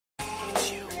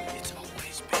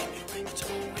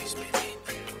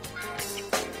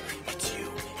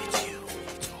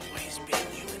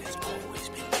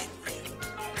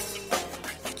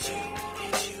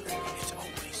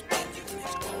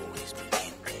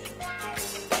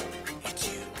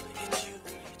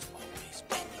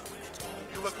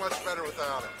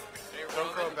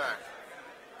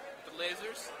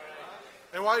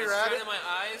while you're at it. In my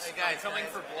eyes. Hey guys, I'm coming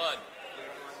for blood.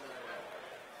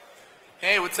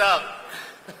 Hey, what's up?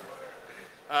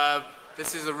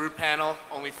 This is a root panel.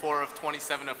 Only 4 of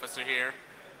 27 of us are here.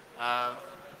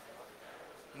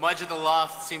 Mudge of the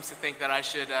Loft seems to think that I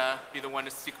should be the one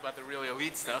to speak about the really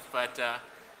elite stuff, but that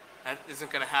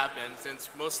isn't going to happen since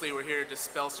mostly we're here to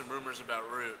dispel some rumors about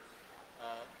root.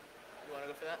 You want to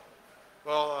go for that?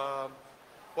 Well,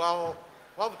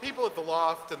 while the people at the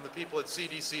Loft and the people at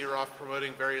CDC are off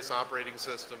promoting various operating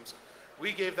systems,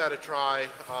 we gave that a try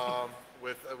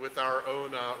with our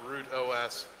own root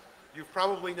OS. You've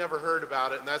probably never heard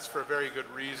about it, and that's for a very good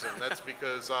reason. That's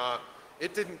because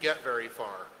it didn't get very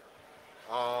far.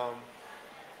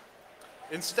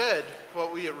 Instead,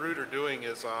 what we at root are doing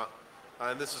is,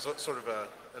 and this is sort of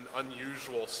an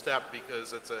unusual step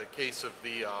because it's a case of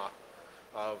the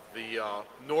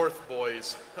North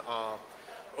boys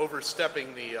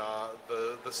overstepping the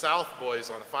South boys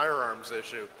on a firearms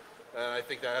issue. And I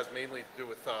think that has mainly to do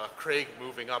with Craig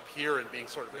moving up here and being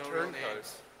sort of a turncoat.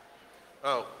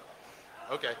 Oh,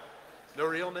 okay. No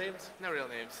real names? No real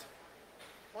names.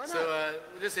 Why not? So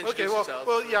just introduce Okay, yourselves.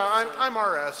 well, yeah, I'm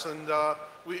RS, and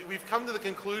we've come to the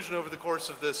conclusion over the course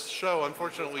of this show.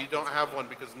 Unfortunately, we don't have one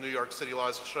because of New York City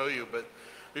laws to show you, but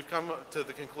we've come to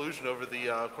the conclusion over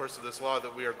the course of this law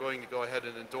that we are going to go ahead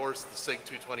and endorse the SIG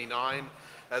 229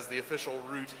 as the official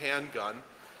root handgun,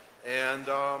 and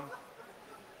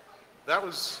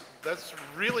that's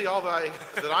really all that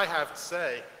I have to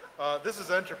say. This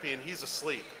is Entropy, and he's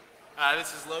asleep.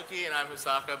 This is Loki, and I'm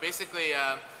Hosaka. Basically,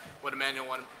 what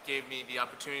Emmanuel gave me the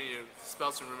opportunity to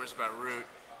dispel some rumors about root.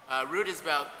 Root is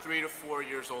about 3 to 4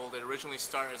 years old. It originally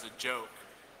started as a joke.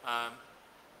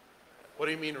 What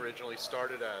do you mean originally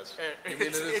started as? You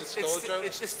mean still a joke?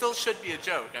 It still should be a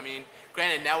joke. I mean,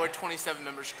 granted, now we're 27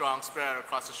 members strong, spread out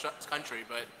across the country,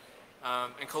 but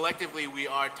and collectively we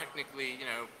are technically,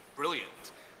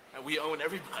 brilliant. We own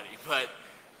everybody, but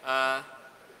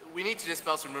we need to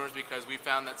dispel some rumors because we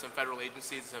found that some federal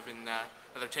agencies have been that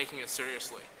they're taking it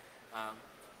seriously.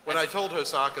 When I told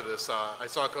Hosaka this, I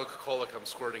saw Coca-Cola come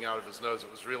squirting out of his nose.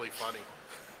 It was really funny.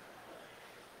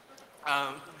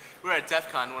 We were at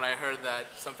DEF CON when I heard that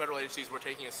some federal agencies were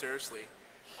taking it seriously.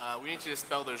 We need to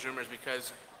dispel those rumors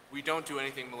because we don't do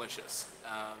anything malicious.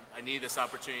 I need this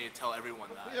opportunity to tell everyone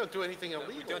that. We don't do anything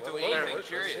illegal. We don't do anything,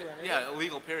 period. Yeah,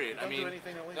 illegal, period. We don't do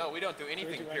anything illegal. No, we don't do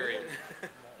anything, period.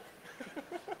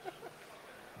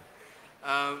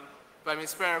 But I mean,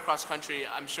 spread across country,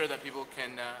 I'm sure that people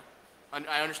can,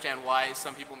 I understand why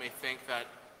some people may think that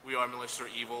we are malicious or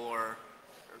evil or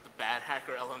the bad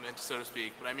hacker element, so to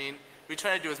speak. But I mean, we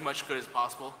try to do as much good as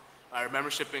possible. Our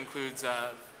membership includes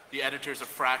the editors of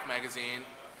Frack magazine.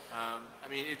 I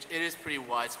mean, it is pretty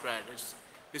widespread.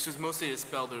 This was mostly to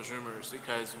dispel those rumors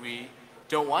because we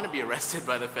don't want to be arrested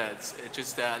by the feds. It's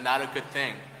just not a good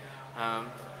thing.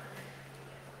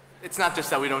 It's not just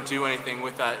that we don't do anything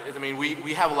with that. I mean,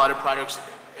 we have a lot of projects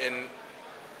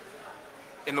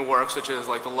in the works, such as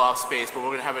like the Loft space, but we're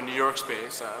going to have a New York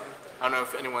space. I don't know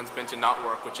if anyone's been to Not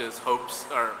Work, which is Hope's,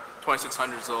 or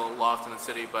 2600's little loft in the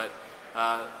city, but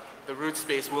the root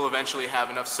space will eventually have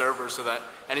enough servers so that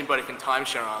anybody can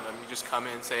timeshare on them. You just come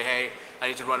in and say, hey, I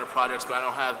need to run a project, but I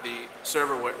don't have the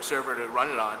server to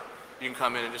run it on. You can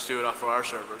come in and just do it off of our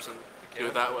servers and do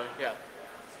it that way. Yeah.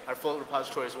 Our full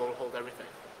repositories will hold everything.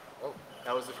 Oh.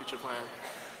 That was the future plan.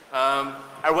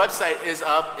 Our website is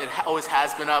up. It always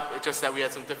has been up. It's just that we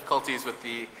had some difficulties with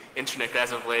the internet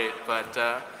as of late.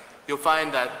 But you'll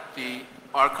find that the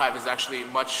archive is actually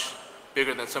much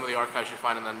bigger than some of the archives you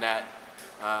find on the net.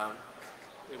 I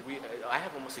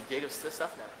have almost a gig of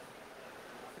stuff now.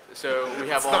 So we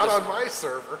have it's all not this, on my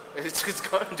server. It's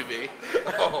going to be.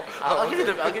 Oh, I'll give you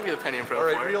the penny and pro. All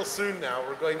right, for it. real soon now,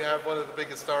 we're going to have one of the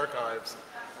biggest archives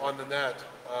on the net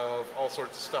of all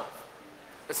sorts of stuff.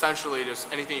 Essentially,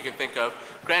 just anything you can think of.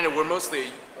 Granted, we're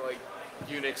mostly like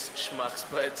Unix schmucks,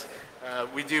 but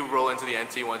we do roll into the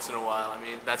NT once in a while. I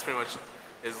mean, that's pretty much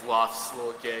his Loft's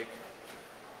little gig.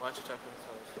 Why don't you talk about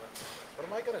this? What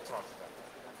am I going to talk about?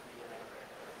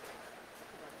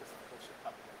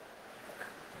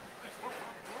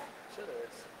 Sure there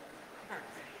is.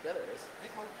 Yeah, there is.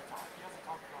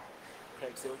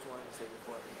 Craig, say what you wanted to say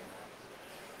before.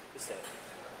 Just say it.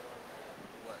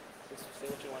 What? Just say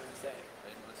what you wanted to say.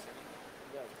 Are you listening?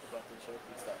 Yeah, about the joke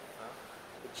and stuff. Huh?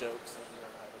 The jokes and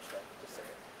the other stuff. Just say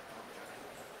it.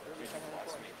 What are you talking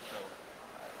about? Me, so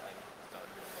I thought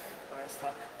you were Alright,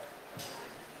 stop.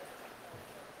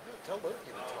 Tell Loki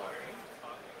to talk.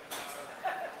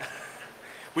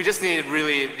 We just needed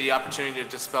really the opportunity to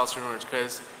dispel some rumors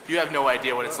because you have no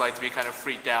idea what it's like to be kind of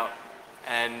freaked out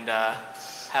and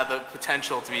have the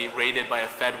potential to be raided by a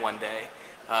Fed one day.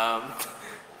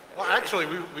 Well, actually,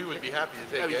 we would be happy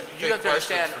to I mean, take you have to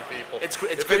questions understand, from people. it's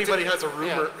If good anybody to- has a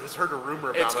rumor, yeah. has heard a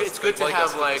rumor about us, It's good they'd to like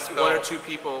us have like dispel. one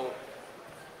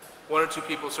or two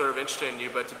people sort of interested in you,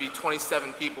 but to be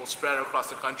 27 people spread across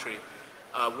the country,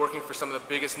 working for some of the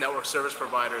biggest network service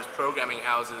providers, programming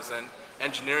houses, and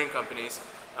engineering companies,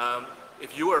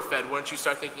 if you were Fed, wouldn't you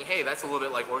start thinking, hey, that's a little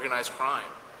bit like organized crime?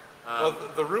 Well,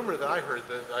 the rumor that I heard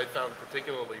that I found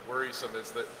particularly worrisome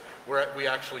is that we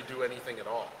actually do anything at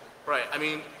all. Right. I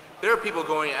mean, there are people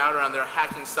going out around there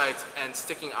hacking sites and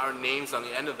sticking our names on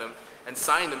the end of them and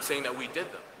signing them saying that we did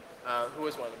them. Who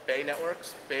was one of them? Bay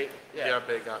Networks? Bay? Yeah,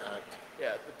 Bay got hacked.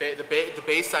 Yeah, the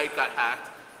Bay site got hacked,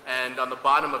 and on the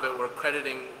bottom of it, we're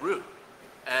crediting R00t.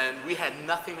 And we had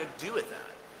nothing to do with that.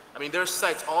 I mean, there's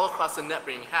sites all across the net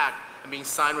being hacked and being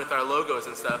signed with our logos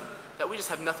and stuff that we just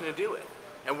have nothing to do with.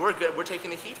 And we're taking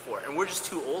the heat for it, and we're just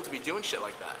too old to be doing shit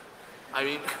like that. I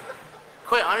mean,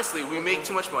 quite honestly, we make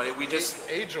too much money. We just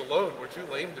Age alone, we're too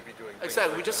lame to be doing things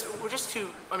exactly. like We're just too.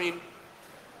 I mean,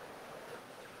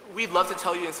 we'd love to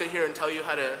tell you and sit here and tell you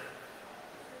how to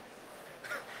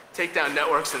take down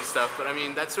networks and stuff, but I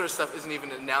mean, that sort of stuff isn't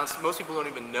even announced. Most people don't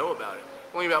even know about it.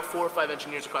 Only about 4 or 5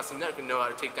 engineers across the net can know how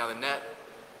to take down the net.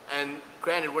 And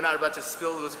granted, we're not about to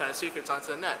spill those kind of secrets onto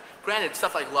the net. Granted,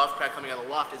 stuff like Loftcrack coming out of the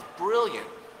Loft is brilliant.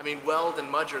 I mean, Weld and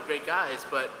Mudge are great guys,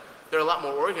 but they're a lot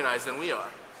more organized than we are.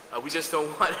 We just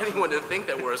don't want anyone to think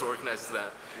that we're as organized as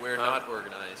that. We're not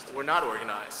organized. We're not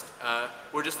organized.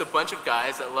 We're just a bunch of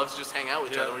guys that love to just hang out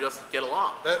with each other and we just get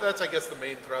along. That's, I guess, the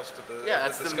main thrust of the, Yeah, of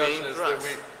that's the the discussion main is thrust.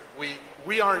 that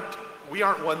we aren't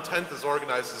 1/10 as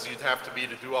organized as you'd have to be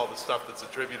to do all the stuff that's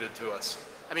attributed to us.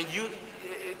 I mean,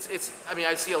 I mean,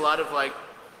 I see a lot of like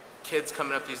kids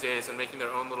coming up these days and making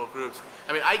their own little groups.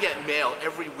 I mean, I get mail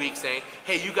every week saying,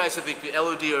 hey, you guys are the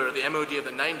LOD or the MOD of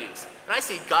the 90s. And I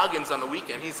see Goggins on the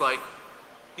weekend. He's like,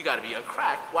 you got to be on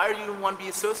crack. Why do you even want to be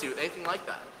associated with anything like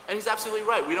that? And he's absolutely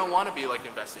right. We don't want to be like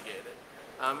investigated.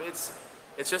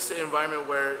 It's just an environment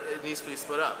where it needs to be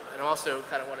split up. And I also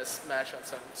kind of want to smash on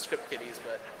some script kiddies,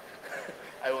 but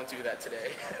I won't do that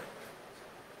today.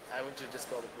 I want to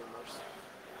dispel the rumors.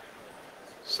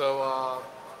 So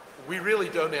we really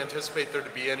don't anticipate there to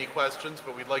be any questions,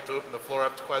 but we'd like to open the floor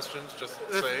up to questions, just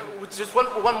the same. Just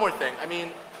one more thing. I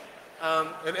mean,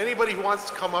 And anybody who wants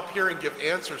to come up here and give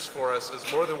answers for us is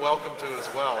more than welcome to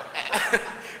as well.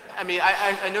 I mean,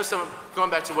 I know going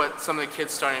back to what some of the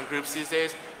kids starting groups these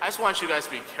days, I just want you guys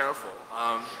to be careful.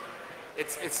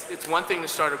 It's one thing to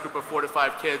start a group of 4 to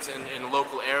 5 kids in a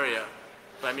local area,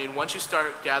 but I mean, once you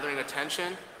start gathering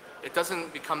attention, it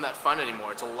doesn't become that fun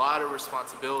anymore. It's a lot of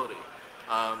responsibility.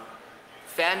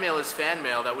 Fan mail is fan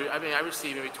mail I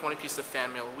receive maybe 20 pieces of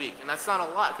fan mail a week, and that's not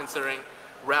a lot considering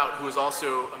R00t, who is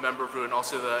also a member of R00t and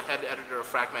also the head editor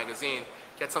of Frack magazine,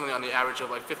 gets something on the average of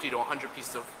like 50 to 100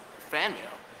 pieces of fan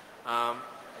mail.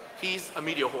 He's a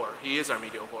media whore. He is our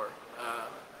media whore.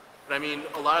 But I mean,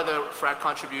 a lot of the Frack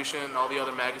contribution and all the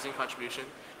other magazine contribution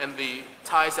and the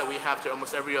ties that we have to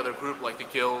almost every other group like the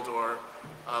Guild or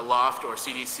Loft or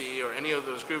CDC or any of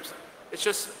those groups, it's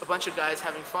just a bunch of guys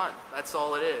having fun. That's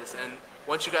all it is. And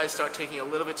once you guys start taking it a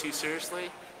little bit too seriously,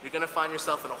 you're going to find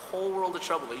yourself in a whole world of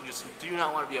trouble that you just do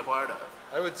not want to be a part of.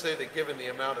 I would say that given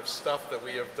the amount of stuff that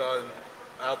we have done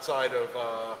outside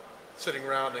of sitting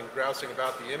around and grousing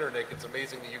about the internet, it's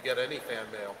amazing that you get any fan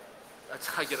mail. That's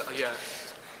how I get, yeah.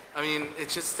 I mean,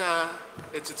 it's just,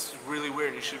 it's really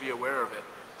weird. You should be aware of it.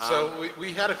 So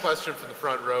we had a question from the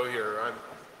front row here.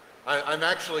 I'm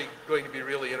actually going to be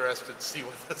really interested to see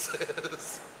what this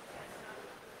is.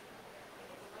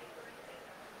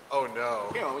 Oh no.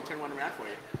 Here, let me turn one around for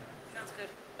you. Sounds good.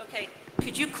 Okay.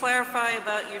 Could you clarify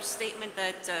about your statement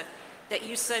that that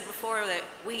you said before that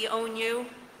we own you?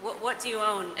 What do you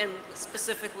own, and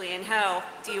specifically, and how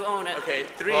do you own it? Okay,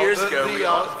 3 years ago, the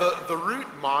R00t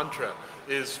mantra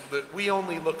is that we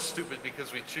only look stupid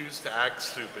because we choose to act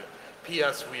stupid.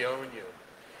 P.S. We own you.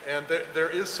 And there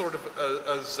is sort of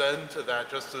a zen to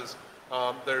that, just as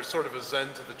there's sort of a zen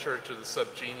to the Church of the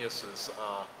Subgeniuses.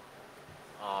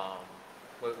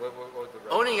 What was the right?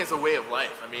 Owning is a way of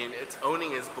life. I mean,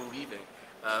 owning is believing.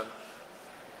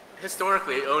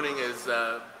 Historically, owning is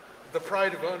The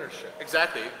pride of ownership.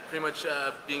 exactly pretty much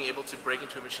being able to break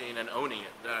into a machine and owning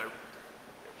it.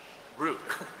 Root,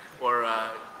 or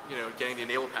getting the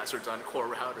enable passwords on core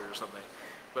router or something.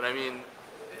 But I mean,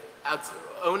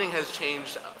 owning has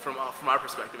changed from our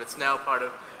perspective. It's now part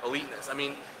of eliteness. I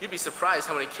mean, you'd be surprised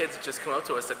how many kids just come up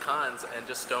to us at cons and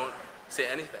just don't say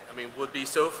anything. I mean, would be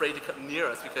so afraid to come near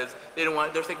us because they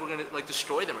think we're gonna like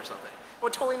destroy them or something. We're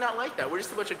totally not like that. We're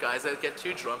just a bunch of guys that get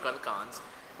too drunk on cons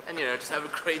and just have a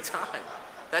great time.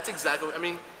 That's exactly. I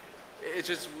mean, It's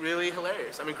just really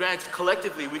hilarious. I mean, granted,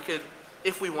 collectively, we could,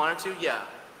 if we wanted to, yeah,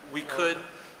 we could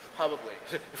probably.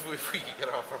 If we could get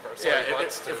off of our Yeah, sorry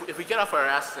butts to. if we get off our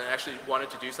asses and actually wanted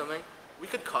to do something, we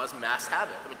could cause mass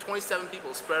havoc. I mean, 27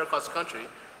 people spread across the country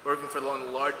working for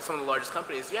some of the largest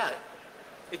companies, yeah,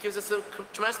 it gives us a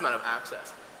tremendous amount of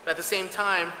access. But at the same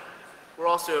time, we're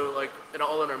also like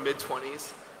all in our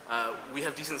mid-20s. We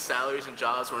have decent salaries and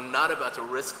jobs. We're not about to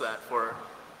risk that for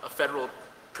a federal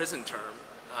prison term.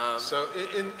 So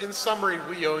in summary,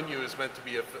 "We own you" is meant to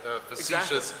be a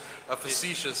facetious,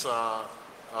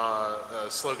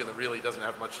 slogan that really doesn't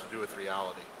have much to do with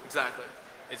reality. Exactly.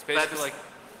 It's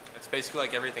basically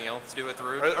like everything else to do with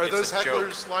R00t. Are It's those a joke.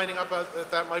 hecklers lining up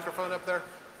at that microphone up there?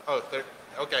 Oh, they're,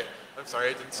 okay. I'm sorry,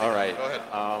 I didn't see All them. right. Go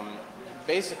ahead.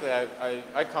 Basically,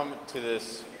 I come to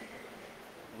this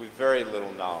with very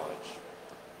little knowledge,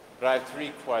 but I have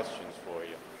 3 questions for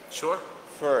you. Sure.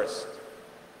 First,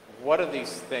 what are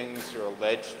these things you're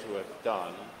alleged to have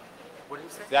done? What do you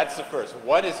say? That's the first.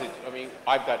 What is it? I mean,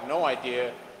 I've got no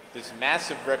idea this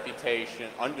massive reputation,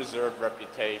 undeserved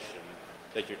reputation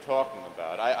that you're talking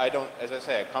about. I don't, as I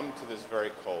say, I come to this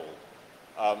very cold.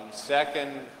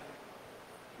 Second,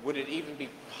 would it even be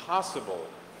possible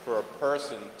for a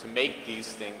person to make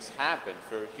these things happen,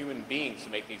 for human beings to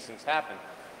make these things happen?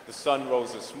 The sun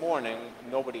rose this morning,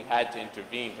 nobody had to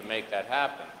intervene to make that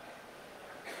happen.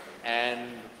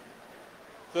 And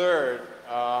third,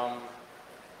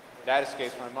 that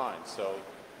escapes my mind. So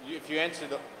if you answer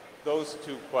those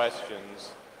 2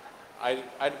 questions, I'd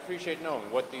appreciate knowing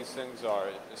what these things are,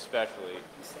 especially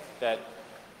that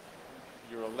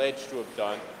you're alleged to have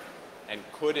done, and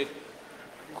could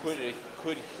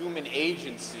human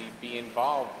agency be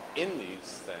involved in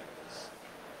these things?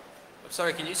 I'm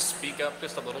sorry, can you speak up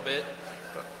just a little bit?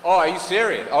 Oh, are you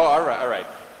serious? Oh, all right, all right.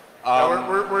 Yeah,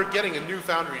 we're getting a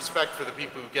newfound respect for the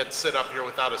people who get to sit up here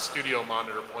without a studio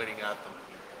monitor pointing at them.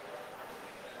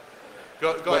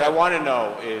 Go What I ahead. want to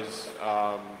know is,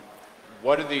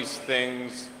 what are these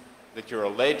things that you're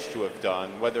alleged to have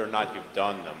done, whether or not you've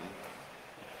done them?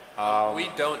 We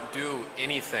don't do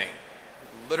anything.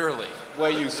 Literally.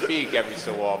 Well, you speak every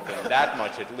so often, that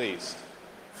much at least.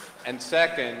 And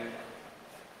second,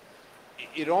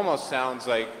 it almost sounds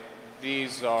like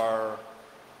these are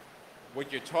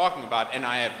what you're talking about, and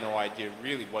I have no idea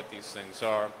really what these things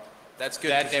are. That's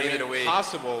good, That 'cause they're neither do we.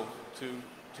 impossible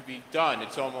to be done.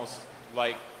 It's almost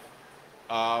like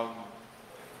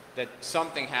that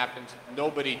something happened,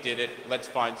 nobody did it, let's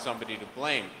find somebody to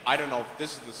blame. I don't know if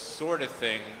this is the sort of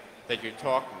thing that you're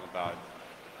talking about.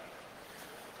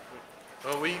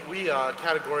 Well, we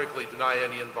categorically deny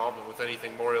any involvement with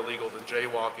anything more illegal than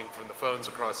jaywalking from the phones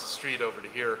across the street over to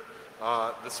here.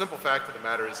 The simple fact of the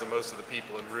matter is that most of the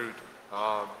people en route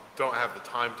don't have the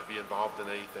time to be involved in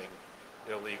anything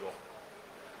illegal.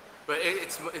 But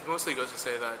it mostly goes to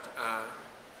say that,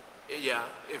 yeah,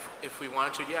 if we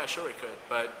wanted to, yeah, sure we could.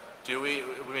 But do we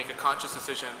make a conscious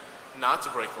decision not to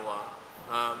break the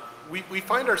law? We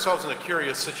find ourselves in a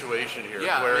curious situation here,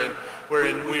 Yeah,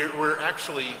 wherein we're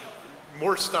actually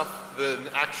more stuff than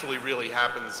actually really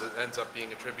happens that ends up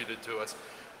being attributed to us.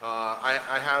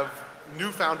 I have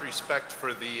newfound respect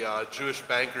for the Jewish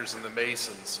bankers and the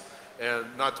Masons, and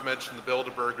not to mention the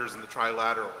Bilderbergers and the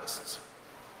Trilateralists.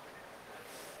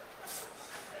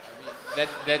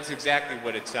 That's exactly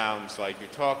what it sounds like you're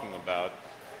talking about.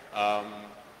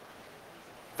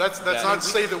 That's Yeah. not to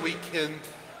say that we can.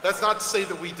 That's not to say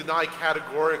that we deny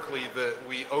categorically that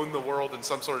we own the world in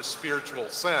some sort of spiritual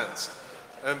sense,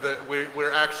 and that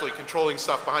we're actually controlling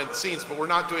stuff behind the scenes, but we're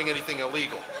not doing anything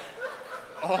illegal.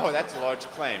 Oh, that's a large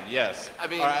claim, yes. I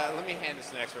mean- all right, let me hand this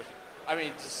to the next person. I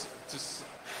mean, just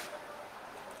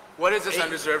What is this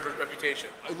undeserved reputation?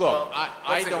 look, Well, I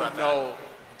let's think don't about that. know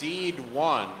deed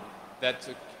one that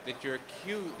you're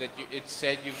accused, it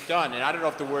said you've done, and I don't know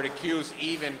if the word accused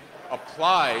even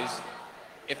applies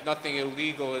if nothing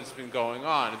illegal has been going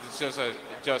on. If it's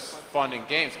just fun and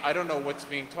games. I don't know what's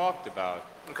being talked about.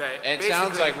 Okay. And it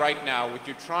sounds basically- like right now what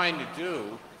you're trying to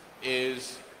do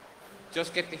is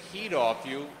just get the heat off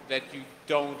you that you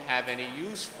don't have any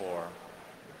use for.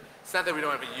 It's not that we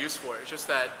don't have a use for it. It's just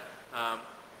that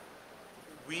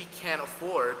we can't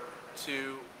afford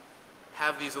to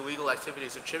have these illegal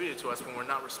activities attributed to us when we're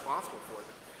not responsible for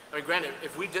them. I mean, granted,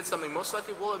 if we did something, most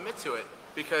likely we'll admit to it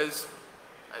because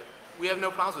we have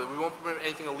no problems with it. We won't permit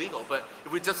anything illegal. But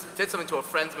if we just did something to a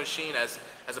friend's machine as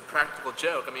a practical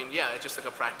joke, I mean, yeah, it's just like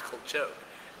a practical joke.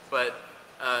 But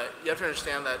you have to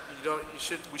understand that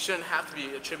we shouldn't have to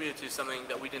be attributed to something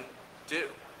that we didn't do.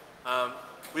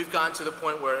 We've gotten to the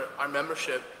point where our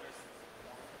membership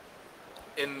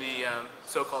in the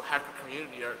so-called hacker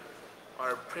community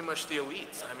are pretty much the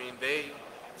elites. I mean,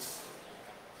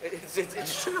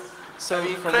 it's true. So I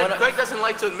mean, from Greg doesn't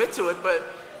like to admit to it,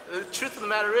 but the truth of the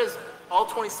matter is, all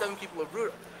 27 people of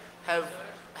Root have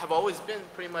always been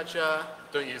pretty much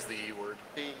Don't use the E word.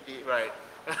 right.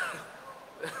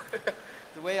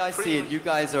 The way I see it, you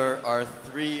guys are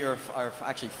three or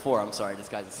actually four. I'm sorry, this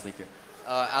guy's asleep here.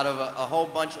 Out of a whole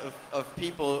bunch of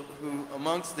people who,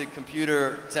 amongst the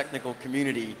computer technical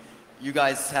community, you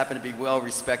guys happen to be well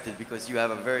respected because you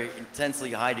have a very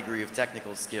intensely high degree of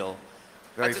technical skill.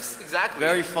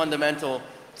 Very fundamental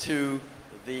to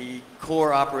the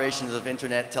core operations of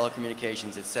internet,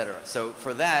 telecommunications, etc. So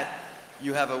for that,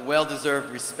 you have a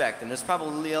well-deserved respect. And there's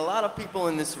probably a lot of people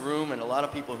in this room and a lot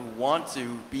of people who want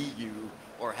to be you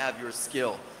or have your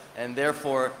skill. And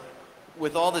therefore,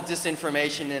 with all the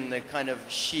disinformation and the kind of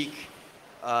chic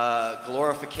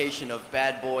glorification of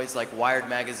bad boys like Wired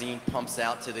magazine pumps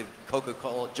out to the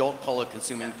Coca-Cola, Jolt Cola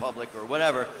consuming public or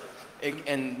whatever,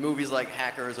 and movies like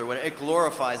Hackers or whatever, it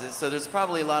glorifies it. So there's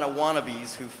probably a lot of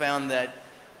wannabes who found that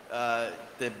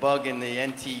the bug in the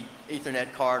NT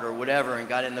Ethernet card or whatever and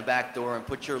got in the back door and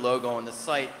put your logo on the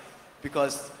site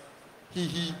because,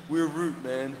 we're Root,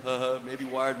 man. Maybe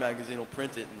Wired magazine will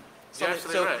print it. And so, You're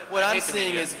absolutely right. What I I'm hate the seeing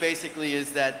media. is basically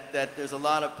that there's a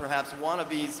lot of perhaps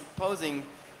wannabes posing,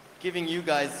 giving you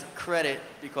guys credit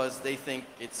because they think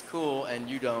it's cool and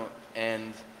you don't,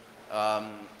 and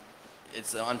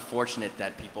it's unfortunate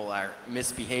that people are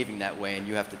misbehaving that way and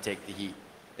you have to take the heat.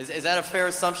 Is that a fair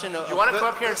assumption? You want to come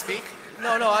up here and speak?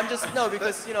 No,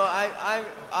 because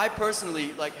I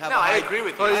personally like have. No, I agree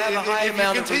with you. I have a high If you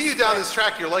amount of continue down this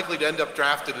track, you're likely to end up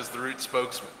drafted as the Root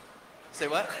spokesman. Say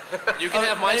what? You can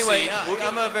have my anyway, seat.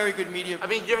 I'm a very good media. I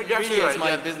mean, you're media absolutely is right, my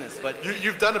yeah. business, but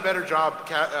You've done a better job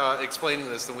explaining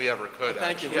this than we ever could.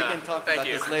 thank you. Yeah, We can talk thank about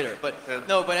you. this later. But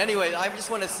no, but anyway, I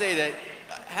just want to say that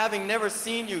having never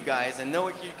seen you guys and know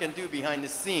what you can do behind the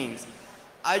scenes,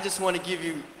 I just want to give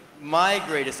you my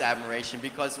greatest admiration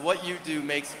because what you do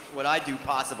makes what I do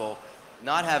possible,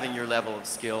 not having your level of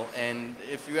skill. And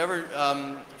if you ever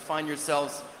find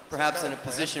yourselves perhaps in a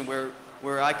position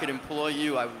where I could employ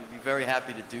you, I would be very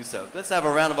happy to do so. Let's have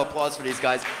a round of applause for these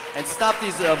guys and stop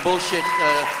these bullshit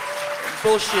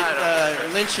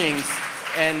lynchings.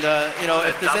 And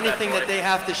if there's anything that they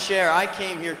have to share, I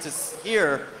came here to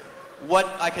hear what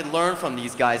I could learn from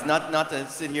these guys, not to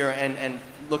sit here and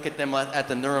look at them at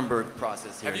the Nuremberg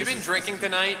process here. Have you This been is- drinking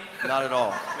tonight? Not at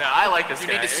all. No, I like this You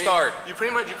guy. need to I mean, start. You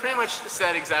pretty much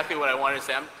said exactly what I wanted to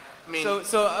say. I mean,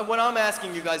 So what I'm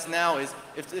asking you guys now is,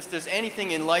 if there's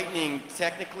anything enlightening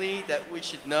technically that we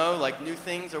should know, like new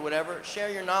things or whatever, share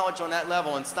your knowledge on that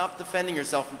level and stop defending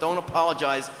yourself and don't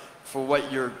apologize for what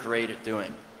you're great at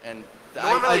doing. And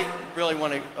Normally- I really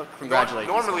want to congratulate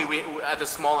you. normally we at the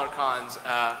smaller cons,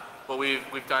 what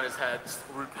we've done is had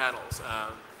Root panels.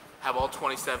 Have all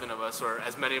 27 of us, or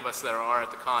as many of us that are at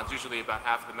the cons, usually about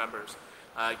half of the members,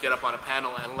 get up on a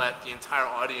panel and let the entire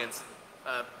audience,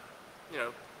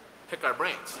 pick our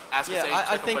brains. Ask us any Yeah, I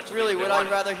technical think questions really they what I'd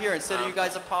wanted. rather hear, instead of you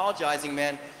guys apologizing,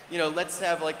 man, let's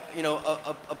have like,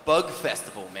 a bug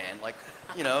festival, man. Like,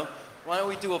 why don't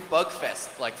we do a bug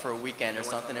fest like for a weekend or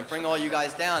something and bring all you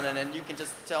guys down and then you can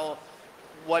just tell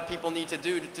what people need to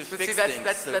do to But fix see,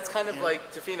 things. that's kind of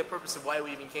like defeating the purpose of why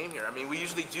we even came here. I mean, we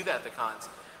usually do that at the cons.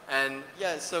 And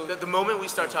Yeah, so the moment we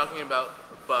start talking about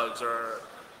bugs, or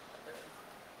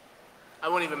I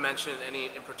won't even mention any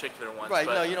in particular ones. Right,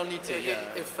 but no, you don't need to, yeah.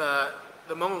 If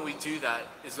the moment we do that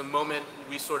is the moment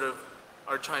we sort of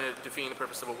are trying to defeat the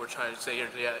purpose of what we're trying to say here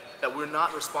today, that we're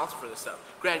not responsible for this stuff.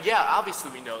 Granted, yeah,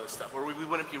 obviously we know this stuff, or we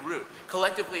wouldn't be rude.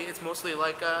 Collectively, it's mostly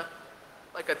like a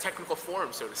technical forum,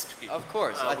 so to speak. Of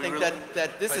course, I we think really-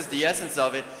 that this is the essence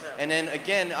of it. And then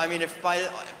again, I mean, if by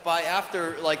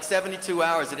after like 72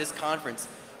 hours of this conference,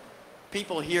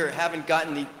 people here haven't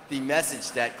gotten the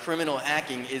message that criminal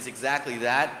hacking is exactly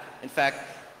that. In fact,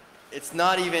 it's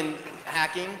not even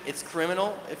hacking; it's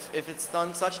criminal if it's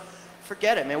done such.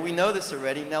 Forget it, man. We know this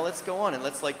already. Now let's go on and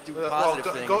let's like do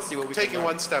positive things and see what we can taking learn.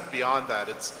 one step beyond that,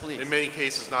 it's Please. in many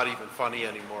cases not even funny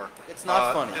anymore. It's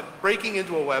not funny. Breaking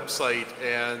into a website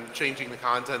and changing the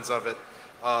contents of it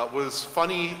was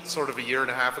funny sort of a year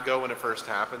and a half ago when it first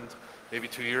happened, maybe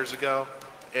 2 years ago,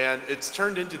 and it's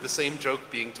turned into the same joke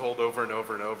being told over and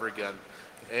over and over again.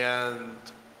 And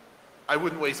I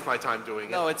wouldn't waste my time doing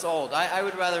it. No, it's old. I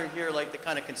would rather hear like the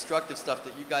kind of constructive stuff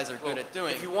that you guys are good at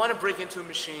doing. If you want to break into a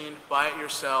machine, buy it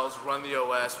yourselves, run the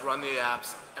OS, run the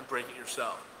apps, and break it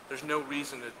yourself. There's no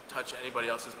reason to touch anybody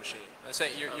else's machine. I say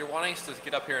you're wanting us to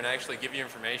get up here and actually give you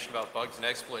information about bugs and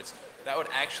exploits. That would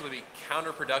actually be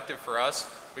counterproductive for us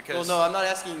because. Well, no, I'm not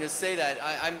asking you to say that.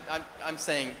 I'm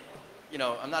saying you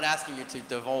know, I'm not asking you to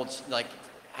divulge like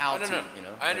how No, to, no, no. you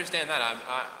know. I understand that.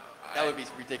 That would be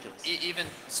ridiculous. Even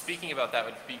speaking about that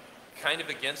would be kind of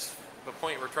against the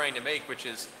point we're trying to make, which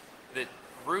is that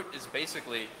Root is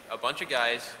basically a bunch of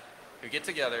guys who get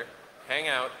together, hang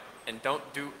out, and don't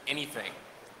do anything.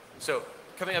 So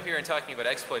coming up here and talking about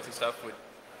exploits and stuff would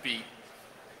be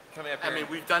coming up here. I mean,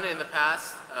 we've done it in the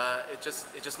past. It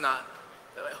just not.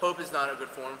 Hope is not a good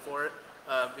forum for it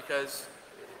because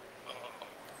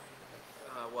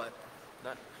what?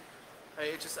 Not,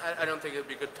 I don't think it would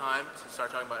be a good time to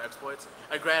start talking about exploits.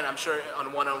 Grant, I'm sure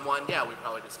on one-on-one, yeah, we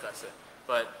probably discuss it,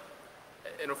 but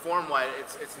in a forum-wide,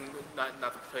 it's not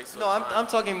the place. No, I'm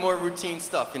talking more routine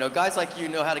stuff. You know, guys like you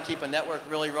know how to keep a network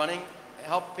really running.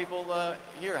 Help people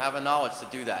here have a knowledge to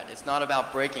do that. It's not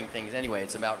about breaking things anyway.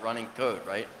 It's about running code,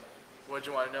 right? What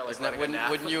do you want to know? Like Isn't that, running a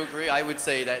nap? wouldn't you agree? I would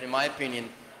say that, in my opinion,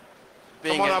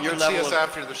 being Come on at up your and see level us of...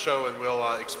 after the show, and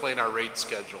we'll explain our rate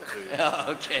schedule to you.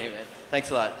 Okay, man.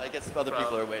 Thanks a lot. I guess other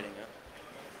people are waiting.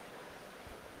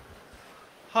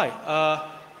 Hi.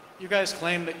 You guys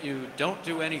claim that you don't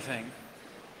do anything,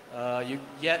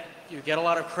 yet you get a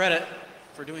lot of credit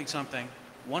for doing something.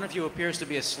 One of you appears to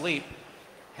be asleep.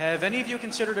 Have any of you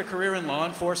considered a career in law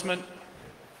enforcement?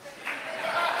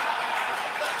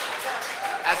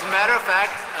 As a matter of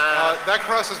fact, That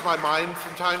crosses my mind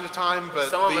from time to time, but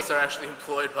some of us are actually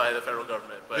employed by the federal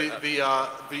government. But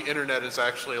the internet is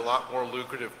actually a lot more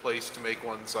lucrative place to make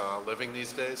one's living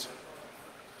these days.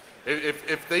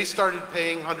 If they started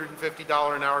paying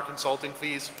 $150 an hour consulting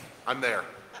fees, I'm there.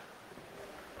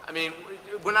 I mean,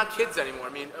 we're not kids anymore. I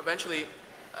mean, eventually,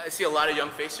 I see a lot of young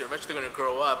faces here. Eventually, they're going to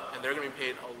grow up, and they're going to be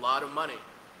paid a lot of money.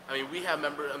 I mean, we have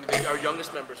members. I mean, our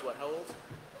youngest member is what? How old?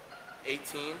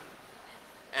 18.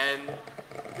 And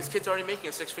this kid's already making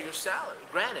a six-figure salary.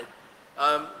 Granted,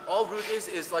 all Root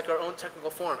is like our own technical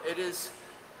forum. It is.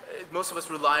 Most of us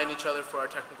rely on each other for our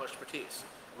technical expertise.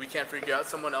 We can't figure out,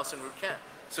 someone else in Root can.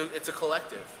 So it's a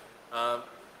collective.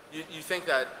 You think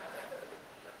that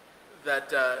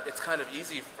it's kind of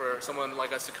easy for someone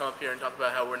like us to come up here and talk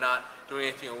about how we're not doing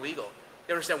anything illegal.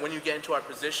 You understand, when you get into our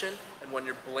position and when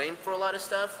you're blamed for a lot of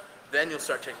stuff, then you'll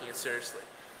start taking it seriously.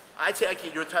 I take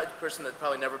it you're the type of person that's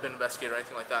probably never been investigated or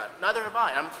anything like that. Neither have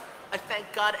I. I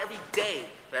thank God every day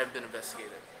that I haven't been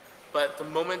investigated. But the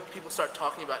moment people start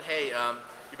talking about, hey,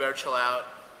 you better chill out,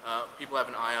 people have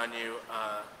an eye on you,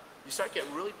 you start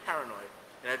getting really paranoid.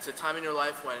 And it's a time in your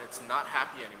life when it's not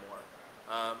happy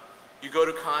anymore. You go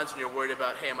to cons and you're worried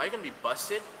about, hey, am I going to be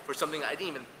busted for something I didn't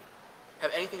even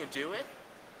have anything to do with?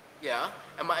 Yeah.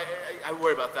 I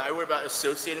worry about that. I worry about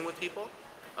associating with people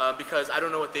because I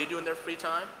don't know what they do in their free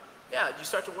time. Yeah, you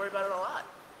start to worry about it a lot.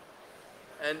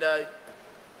 And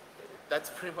that's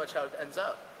pretty much how it ends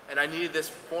up. And I needed this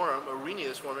forum, or we need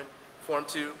this forum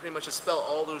to pretty much dispel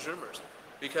all those rumors.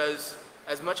 Because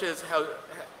as much as how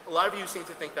a lot of you seem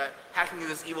to think that hacking is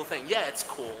this evil thing, yeah, it's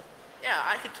cool. Yeah,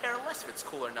 I could care less if it's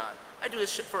cool or not. I do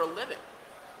this shit for a living.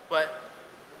 But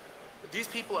these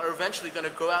people are eventually going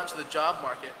to go out into the job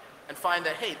market and find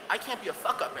that, hey, I can't be a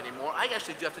fuck-up anymore. I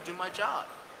actually do have to do my job.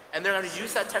 And they're going to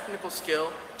use that technical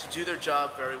skill to do their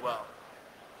job very well.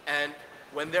 And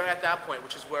when they're at that point,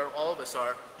 which is where all of us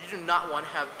are, you do not want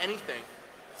to have anything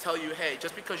tell you, hey,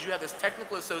 just because you have this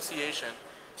technical association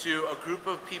to a group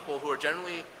of people who are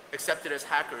generally accepted as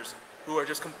hackers, who are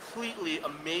just completely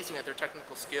amazing at their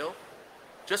technical skill,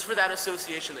 just for that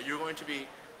association that you're going to be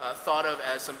thought of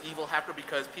as some evil hacker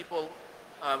because people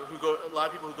a lot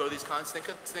of people who go to these cons think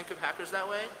of hackers that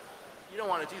way. You don't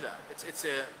want to do that.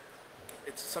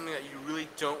 It's something that you really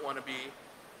don't want to be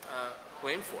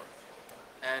blamed for.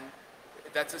 And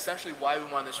that's essentially why we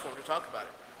wanted this forum to talk about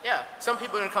it. Yeah, some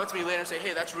people are going to come to me later and say,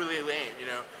 hey, that's really lame. You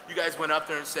know, you guys went up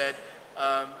there and said,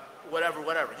 whatever.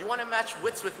 You want to match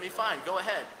wits with me? Fine, go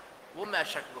ahead. We'll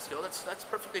match technical skill. That's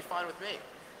perfectly fine with me.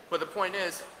 But the point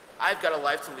is, I've got a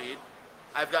life to lead.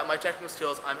 I've got my technical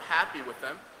skills. I'm happy with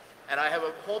them. And I have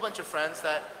a whole bunch of friends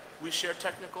that we share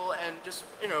technical and just,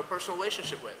 personal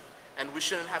relationship with. And we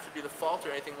shouldn't have to be the fault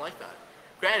or anything like that.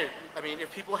 Granted, I mean,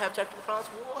 if people have technical problems,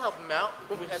 we'll help them out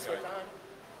when we have some time.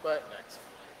 But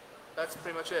that's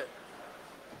pretty much it.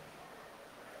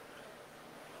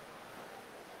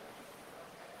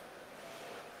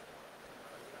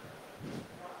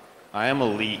 I am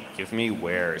elite. Give me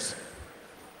wares.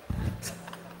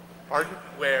 Pardon?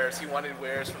 Wares. He wanted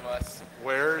wares from us.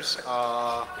 Wares?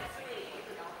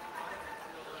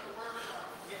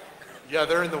 Yeah,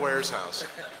 they're in the wares house.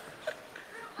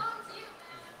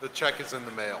 The check is in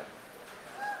the mail.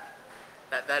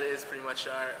 That is pretty much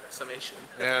our summation.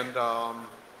 And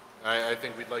I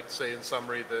think we'd like to say in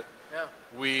summary that Yeah.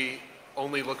 we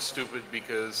only look stupid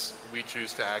because we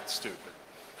choose to act stupid.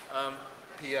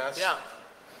 PS. Yeah.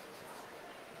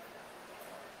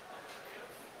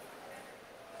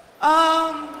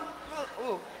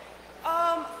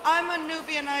 I'm a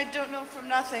newbie and I don't know from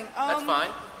nothing. That's fine.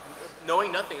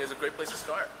 Knowing nothing is a great place to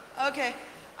start. Okay.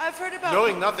 I've heard about...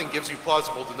 Knowing nothing gives you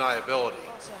plausible deniability.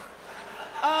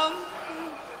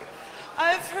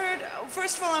 I've heard,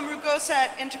 first of all, I'm R00t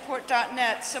at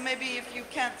interport.net, so maybe if you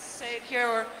can't say it here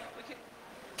or we could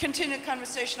continue the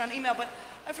conversation on email, but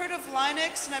I've heard of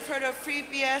Linux and I've heard of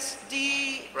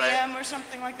FreeBSD, Right. VM or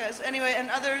something like that. Anyway,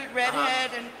 and other Red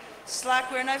Hat and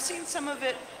Slackware, and I've seen some of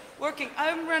it working.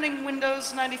 I'm running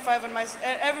Windows 95 on my,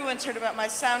 everyone's heard about my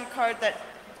sound card that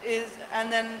is,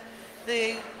 and then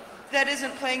that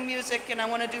isn't playing music and I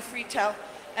want to do FreeTel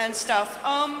and stuff.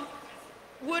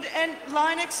 And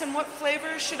Linux and what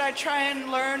flavors should I try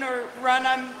and learn or run?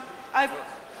 I've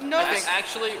noticed. I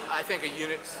think a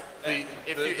Unix.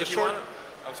 If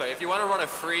you want to run a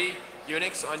free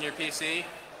Unix on your PC,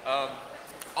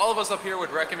 all of us up here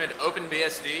would recommend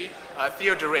OpenBSD.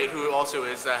 Theo R00t, who also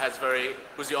is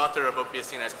who's the author of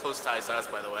OpenBSD and has close ties to us,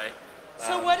 by the way.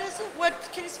 So what is it? What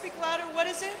can you speak louder? What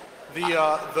is it?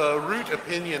 The root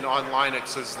opinion on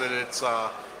Linux is that it's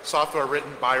software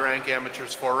written by rank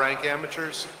amateurs for rank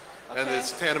amateurs, and Okay.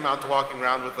 it's tantamount to walking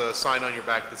around with a sign on your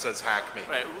back that says "Hack me."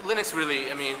 Right. Linux really,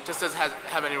 just doesn't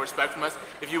have any respect from us.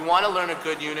 If you want to learn a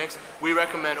good Unix, we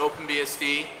recommend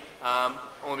OpenBSD,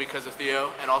 only because of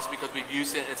Theo, and also because we've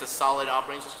used it. It's a solid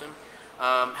operating system.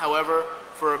 However,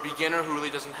 for a beginner who really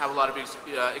doesn't have a lot of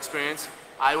experience,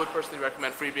 I would personally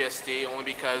recommend FreeBSD, only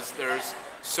because there's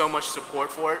so much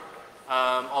support for it.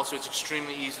 Also, it's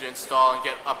extremely easy to install and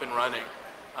get up and running.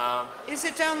 Is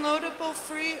it downloadable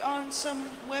free on some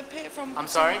webpage from? I'm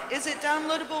sorry? Is it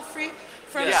downloadable free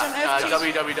from Yeah, some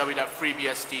FTP?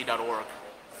 www.freebsd.org.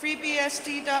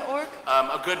 Freebsd.org.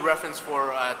 A good reference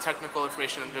for technical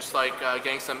information, just like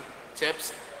getting some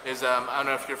tips, is I don't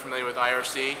know if you're familiar with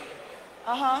IRC.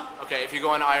 Okay, if you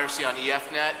go on IRC on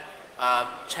EFNet,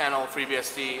 channel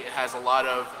FreeBSD, it has a lot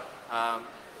of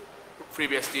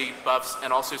FreeBSD buffs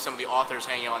and also some of the authors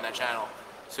hanging out on that channel.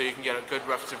 So you can get a good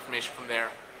reference information from there.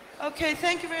 Okay,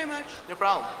 thank you very much. No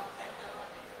problem.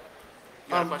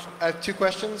 You got a question? I have two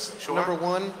questions. Sure. Number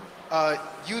one,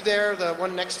 you there, the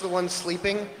one next to the one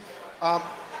sleeping,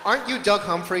 aren't you Doug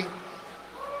Humphrey?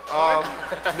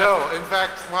 No, in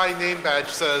fact, my name badge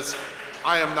says,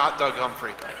 "I am not Doug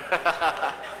Humphrey."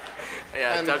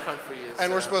 Yeah, And- Doug Humphrey is.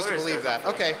 And we're supposed to where is believe Doug that.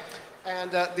 Okay.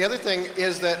 And the other thing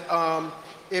is that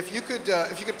if you could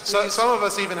So, please- some of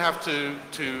us even have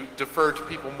to defer to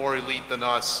people more elite than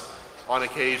us on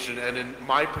occasion, and in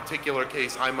my particular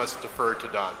case, I must defer to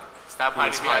Doug. Stop who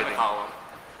is hiding behind the hiding. column.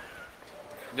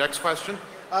 Next question.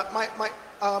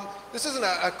 this isn't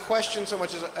a question so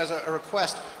much as a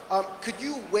request. Could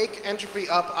you wake Entropy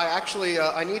up? I actually,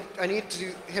 I need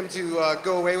him to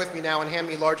go away with me now and hand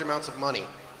me large amounts of money.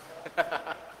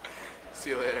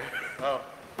 See you later. Oh.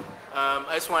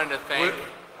 I just wanted to thank.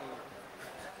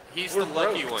 He's We're the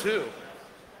lucky broke, one. too.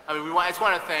 I just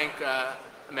want to thank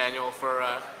Emmanuel for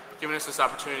giving us this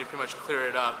opportunity to pretty much clear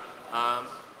it up.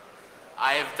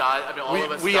 I have died. All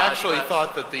of us. We dodged actually that.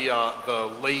 thought that the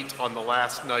late on the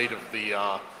last night of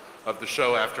the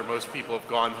show, after most people have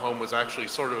gone home, was actually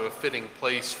sort of a fitting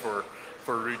place for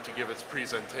R00t to give its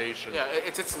presentation. Yeah,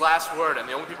 it's its last word, and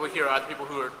the only people here are the people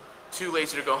who are too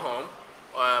lazy to go home,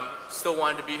 still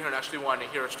wanted to be here and actually wanted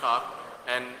to hear us talk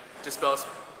and dispel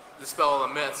all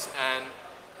the myths. And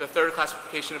the third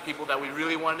classification of people that we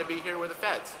really wanted to be here were the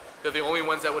feds. They're the only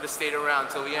ones that would have stayed around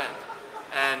till the end.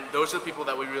 And those are the people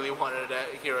that we really wanted to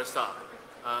hear us talk.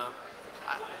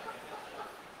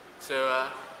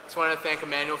 Just wanted to thank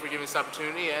Emmanuel for giving us this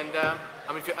opportunity, and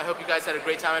I hope you guys had a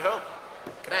great time at home.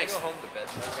 Can Thanks. I go home to bed?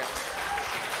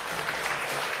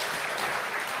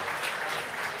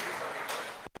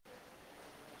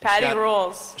 Patty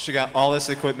rules. She got all this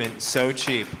equipment so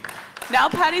cheap. Now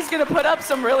Patty's gonna put up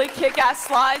some really kick-ass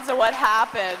slides of what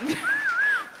happened.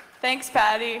 Thanks,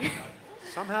 Patty.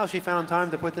 Somehow she found time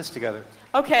to put this together.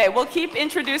 Okay, we'll keep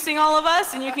introducing all of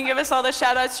us, and you can give us all the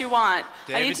shout-outs you want.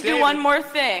 I need to do one more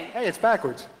thing. Hey, it's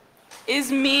backwards.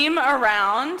 Is Meme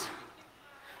around?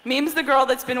 Meme's the girl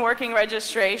that's been working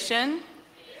registration.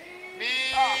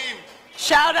 Meme!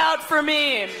 Shout out for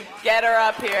Meme. Get her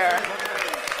up here.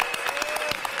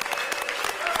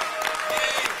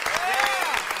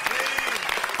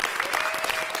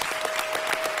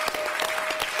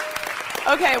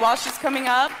 Okay, while she's coming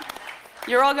up,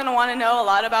 you're all going to want to know a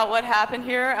lot about what happened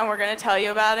here, and we're going to tell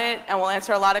you about it, and we'll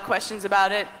answer a lot of questions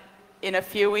about it in a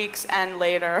few weeks and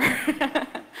later.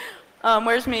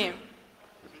 Where's Meme?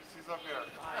 She's up here.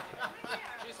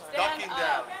 She's ducking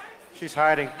down. She's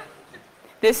hiding.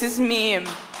 This is Meme.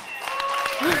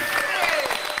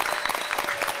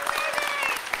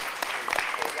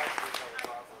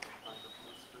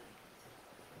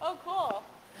 Oh, cool.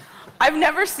 I've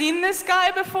never seen this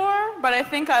guy before, but I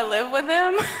think I live with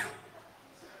him.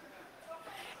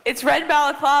 It's Red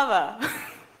Balaclava.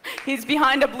 He's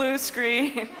behind a blue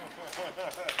screen.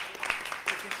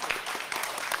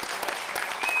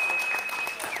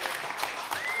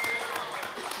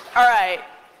 All right.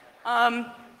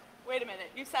 Wait a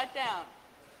minute. You sat down.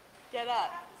 Get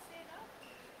up.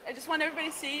 I just want everybody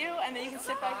to see you, and then you can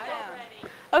sit back down.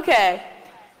 Okay.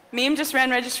 Meme just ran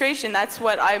registration. That's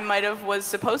what I was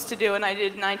supposed to do, and I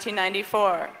did in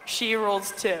 1994. She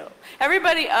rules too.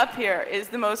 Everybody up here is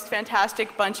the most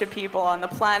fantastic bunch of people on the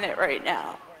planet right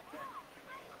now.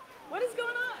 What is going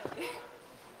on?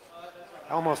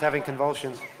 Almost having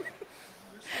convulsions.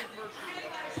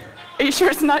 Are you sure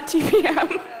it's not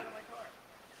TPM?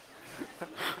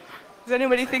 Does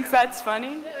anybody think that's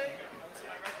funny?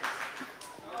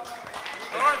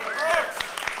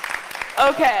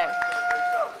 Okay.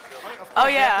 Oh yeah.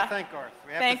 We have to thank Garth.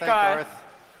 We have Thank to thank Garth.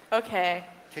 Okay.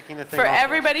 Kicking the thing For off.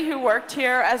 everybody who worked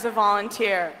here as a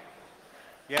volunteer.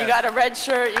 Yes. You got a red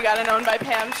shirt, you got an Owned by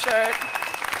Pam shirt.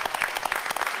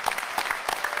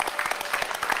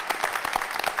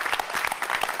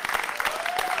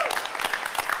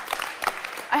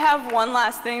 I have one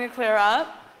last thing to clear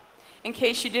up. In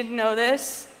case you didn't know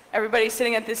this, everybody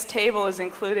sitting at this table is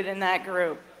included in that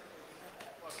group.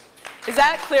 Is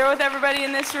that clear with everybody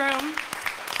in this room?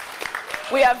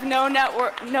 We have no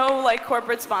network, no like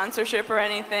corporate sponsorship or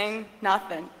anything,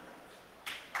 nothing.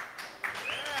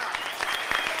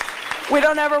 We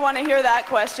don't ever want to hear that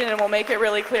question, and we'll make it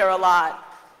really clear a lot.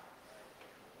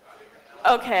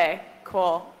 Okay,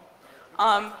 cool.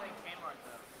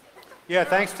 Yeah,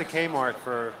 thanks to Kmart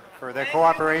for their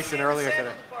cooperation earlier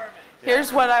today.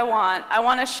 Here's what I want. I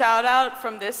want a shout out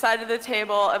from this side of the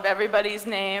table of everybody's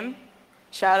name.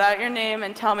 Shout out your name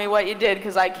and tell me what you did,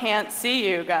 because I can't see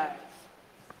you guys.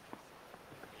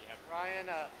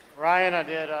 Ryan, I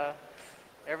did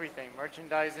everything,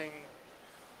 merchandising,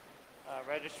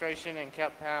 registration, and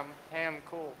kept Pam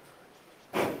cool.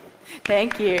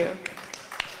 Thank you.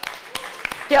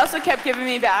 He also kept giving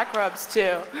me back rubs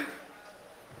too.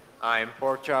 I'm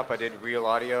Pork Chop. I did real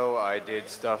audio. I did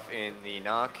stuff in the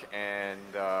knock, and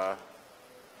I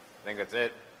think that's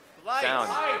it. Lights. Sound.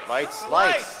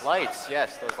 Lights.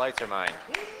 Yes, those lights are mine.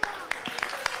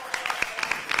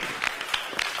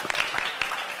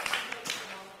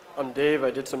 I'm Dave. I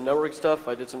did some network stuff.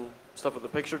 I did some stuff with the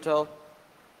picture tell.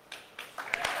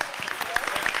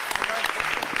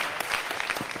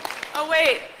 Oh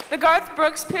wait, the Garth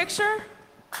Brooks picture?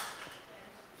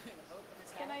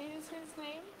 Can I use his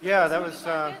name? Yeah, that was.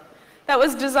 That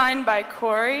was designed by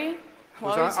Corey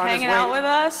while he was on his hanging way- out with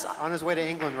us. On his way to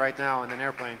England right now in an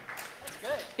airplane.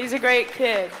 He's a great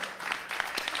kid.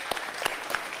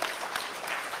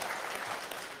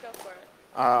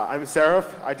 I'm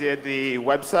Seraph. I did the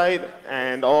website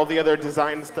and all the other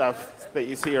design stuff that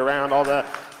you see around, all the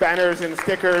banners and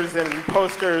stickers and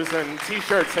posters and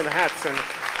t-shirts and hats and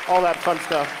all that fun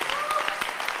stuff.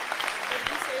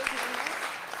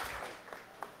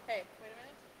 Hey, wait a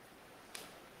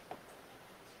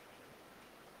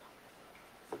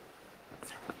minute.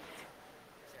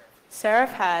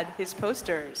 Seraph had his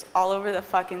posters all over the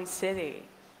fucking city.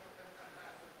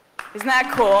 Isn't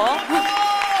that cool?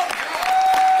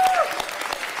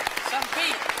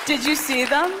 Did you see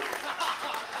them?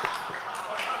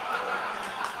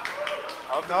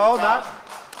 No, not.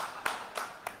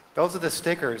 Those are the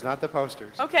stickers, not the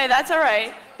posters. Okay, that's all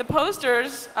right. The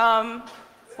posters,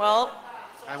 well,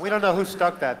 And we don't know who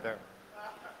stuck that there.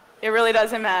 it really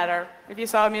doesn't matter. If you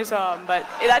saw them, you saw them. But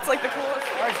that's like the coolest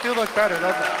thing. Ours do look better,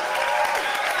 doesn't it?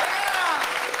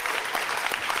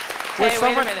 Hey, We're wait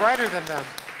so a much minute. brighter than them.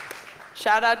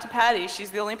 Shout out to Patty. She's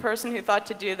the only person who thought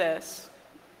to do this.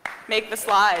 Make the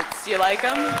slides. Do you like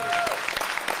them?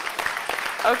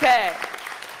 Okay.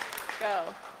 Go.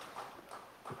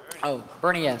 Oh,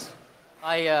 Bernie, yes.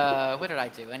 What did I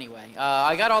do anyway?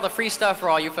 I got all the free stuff for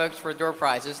all you folks for door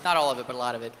prizes. Not all of it, but a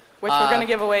lot of it. Which we're gonna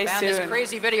give away found soon. this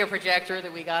crazy video projector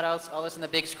that we got all this on the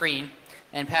big screen.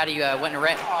 And Patty went and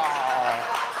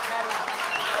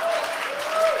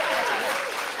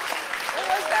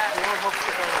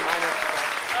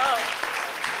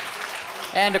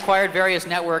and acquired various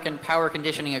network and power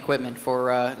conditioning equipment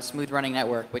for a smooth running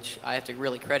network, which I have to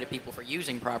really credit people for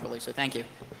using properly, so thank you.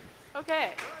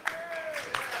 Okay.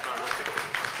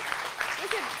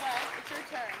 Look at that. It's your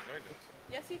turn.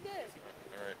 Yes, you did.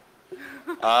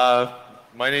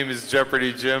 My name is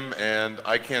Jeopardy Jim, and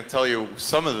I can't tell you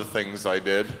some of the things I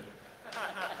did.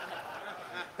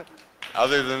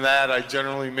 Other than that, I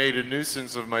generally made a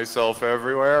nuisance of myself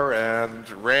everywhere and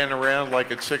ran around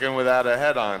like a chicken without a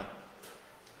head on.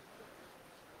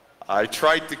 I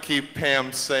tried to keep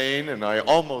Pam sane, and I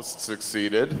almost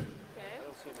succeeded.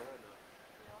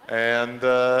 And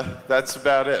that's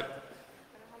about it.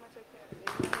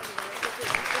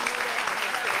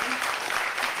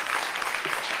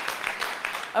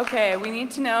 Okay, we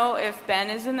need to know if Ben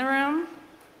is in the room.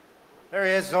 There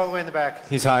he is, all the way in the back.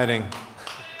 He's hiding.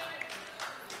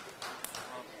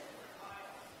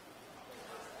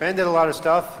 Ben did a lot of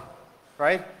stuff,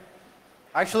 right?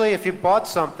 Actually, if you bought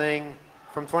something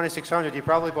from 2600, you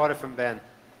probably bought it from Ben.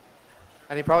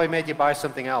 And he probably made you buy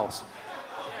something else.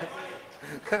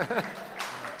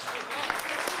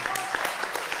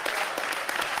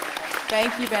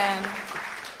 Thank you, Ben.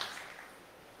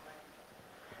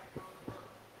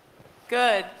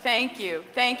 Good, thank you,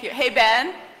 thank you. Hey,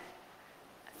 Ben,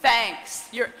 thanks.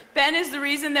 Ben is the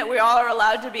reason that we all are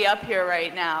allowed to be up here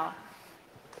right now.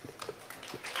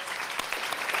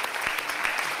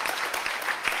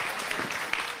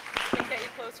 Can I get you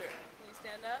closer? Can you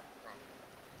stand up?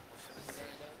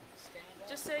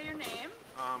 Just say your name,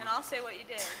 and I'll say what you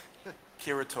did.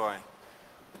 Kiritoy.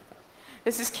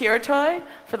 This is Kiritoy.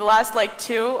 For the last like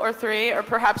 2 or 3 or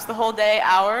perhaps the whole day,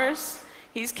 hours,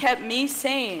 he's kept me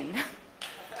sane.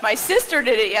 My sister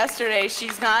did it yesterday.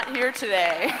 She's not here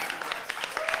today.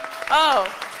 Oh,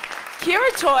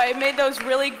 Kiritoy made those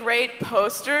really great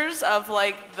posters of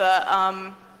like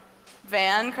the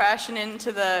van crashing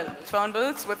into the phone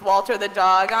booths with Walter the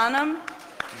dog on them.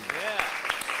 Yeah.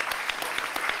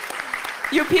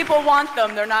 You people want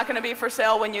them. They're not going to be for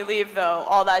sale when you leave, though.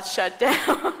 All that's shut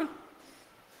down.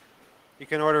 You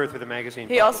can order it through the magazine.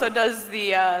 He also does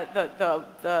the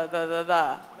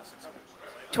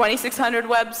 2600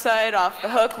 website, Off the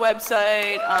Hook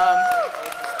website.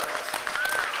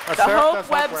 The Hope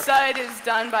website is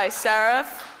done by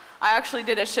Seraph. I actually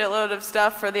did a shitload of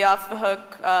stuff for the Off the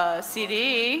Hook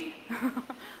CD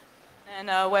and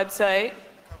website.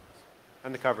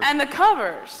 And the covers. And the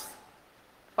covers.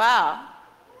 Wow.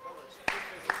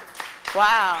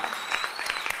 Wow.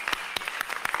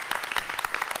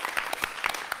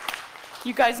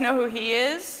 You guys know who he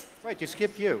is? Right, you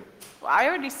skipped you. Well, I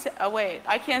already said, oh wait,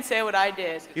 I can't say what I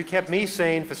did. You kept me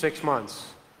sane for 6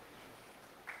 months.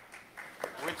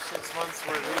 Which 6 months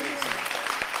were these?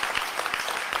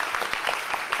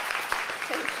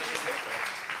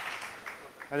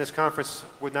 And this conference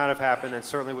would not have happened and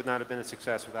certainly would not have been a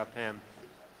success without Pam.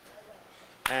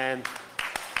 And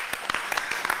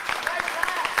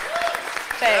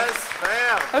Thanks. Yes,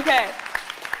 Pam. Okay.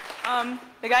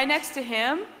 The guy next to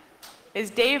him is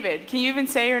David. Can you even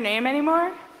say your name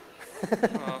anymore?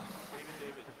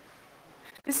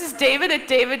 This is David at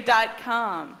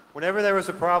david.com. whenever there was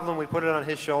a problem, we put it on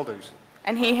his shoulders.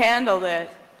 And he handled it.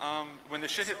 When the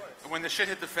shit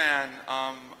hit the fan,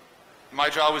 my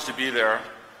job was to be there,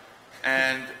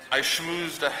 and I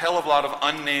schmoozed a hell of a lot of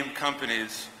unnamed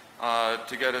companies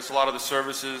to get us a lot of the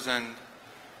services and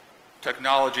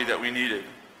technology that we needed.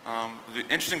 The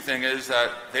interesting thing is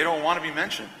that they don't want to be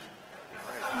mentioned.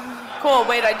 Cool.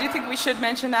 Wait, I do think we should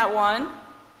mention that one.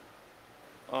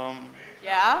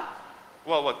 Yeah?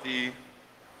 Well, what the?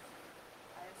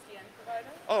 ISDN provider?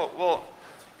 Oh, well,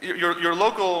 your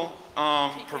local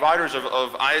providers of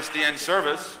ISDN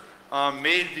service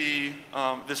made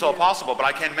this all possible, but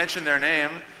I can't mention their name,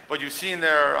 but you've seen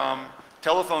their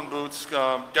telephone booths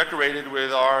decorated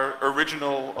with our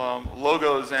original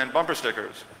logos and bumper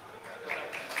stickers.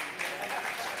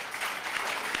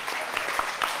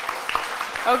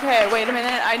 Okay, wait a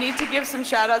minute. I need to give some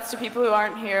shout outs to people who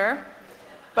aren't here.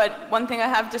 But one thing I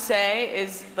have to say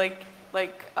is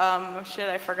oh shit,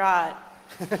 I forgot.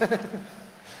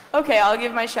 Okay, I'll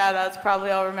give my shout outs.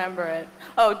 Probably I'll remember it.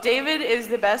 Oh, David is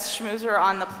the best schmoozer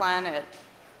on the planet.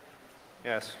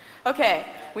 Yes. Okay,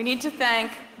 we need to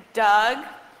thank Doug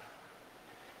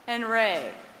and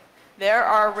Ray. They're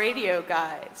our radio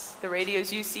guys. The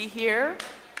radios you see here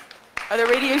are the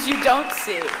radios you don't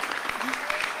see.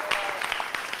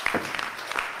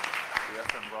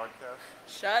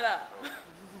 Shut up.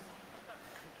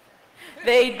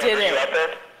 They did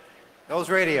it. Those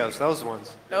radios, those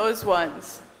ones. Those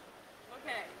ones.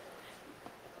 Okay.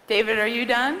 David, are you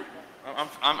done?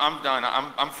 I'm done.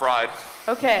 I'm fried.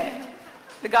 Okay.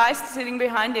 The guy sitting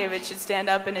behind David should stand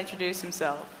up and introduce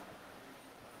himself.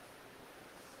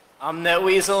 I'm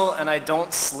NetWeasel, and I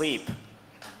don't sleep.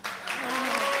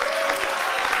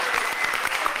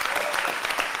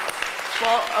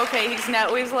 Well, okay, he's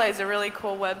NetWeasel. He has a really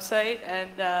cool website,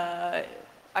 and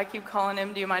I keep calling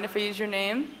him. Do you mind if I use your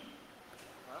name? Do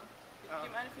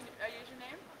you mind if I use your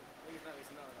name?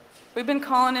 We've been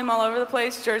calling him all over the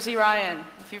place, Jersey Ryan.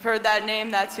 If you've heard that name,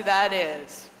 that's who that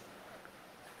is.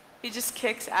 He just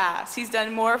kicks ass. He's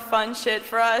done more fun shit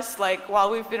for us, like while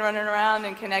we've been running around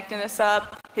and connecting us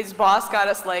up. His boss got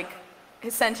us like, he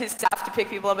sent his staff to pick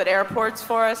people up at airports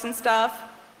for us and stuff.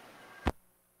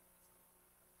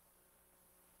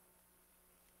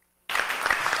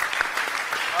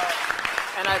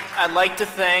 And I'd like to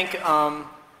thank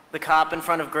the cop in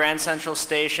front of Grand Central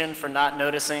Station for not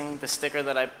noticing the sticker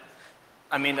that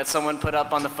that someone put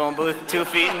up on the phone booth 2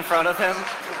 feet in front of him.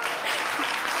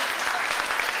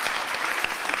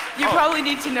 You probably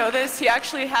need to know this. He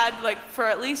actually had, like, for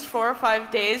at least 4 or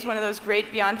 5 days, one of those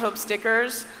great Beyond Hope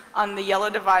stickers on the yellow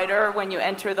divider when you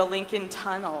enter the Lincoln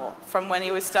Tunnel from when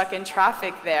he was stuck in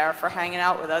traffic there for hanging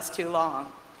out with us too long.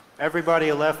 Everybody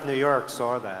who left New York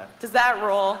saw that. Does that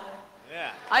roll?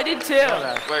 Yeah. I did too.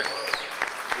 Wait.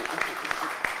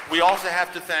 We also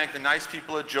have to thank the nice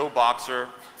people at Joe Boxer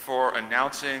for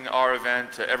announcing our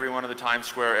event to everyone in the Times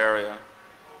Square area.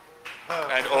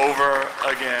 And over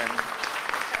again.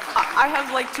 I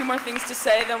have like 2 more things to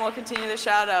say, then we'll continue the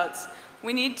shout-outs.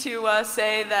 We need to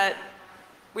say that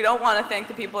we don't want to thank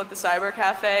the people at the Cyber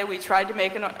Cafe. We tried to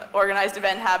make an organized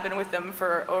event happen with them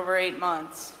for over 8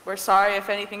 months. We're sorry if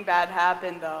anything bad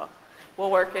happened, though. We'll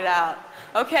work it out.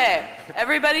 Okay,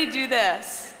 everybody do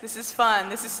this. This is fun.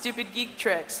 This is Stupid Geek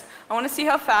Tricks. I want to see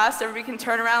how fast everybody can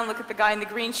turn around and look at the guy in the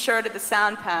green shirt at the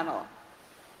sound panel.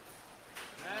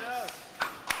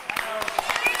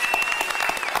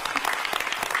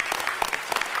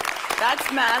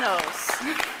 That's Manos.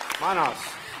 Manos.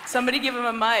 Somebody give him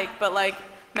a mic, but like,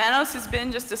 Manos has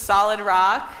been just a solid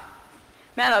rock.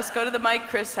 Manos, go to the mic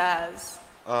Chris has.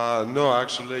 No,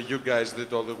 actually, you guys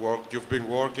did all the work. You've been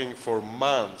working for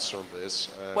months on this.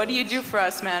 What do you do for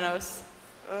us, Manos?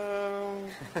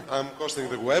 I'm hosting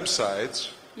the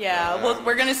websites. Yeah, well,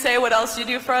 we're going to say what else you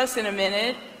do for us in a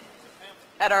minute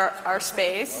at our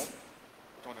space.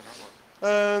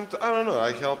 And I don't know,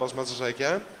 I help as much as I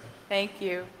can. Thank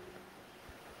you.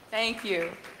 Thank you.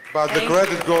 But the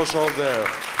credit goes all there.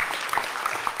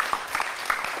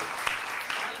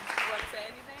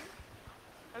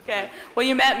 Okay. Well,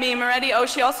 you met Meme already. Oh,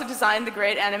 she also designed the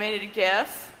great animated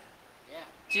GIF. Yeah.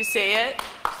 Did you see it?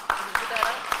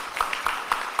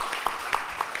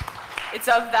 It's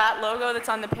of that logo that's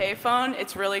on the payphone.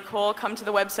 It's really cool. Come to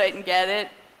the website and get it.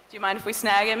 Do you mind if we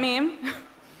snag it, Meme?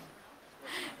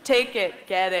 Take it,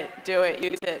 get it, do it,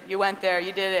 use it. You went there,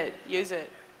 you did it, use it.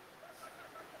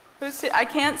 I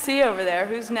can't see over there.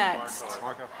 Who's next?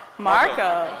 Marco.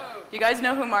 Marco. You guys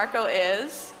know who Marco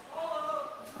is?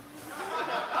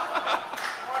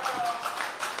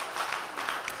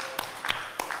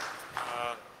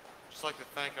 Just like to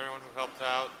thank everyone who helped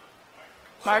out.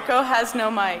 Marco has no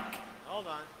mic. Hold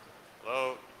on.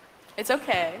 Hello. It's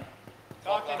okay.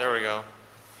 There we go.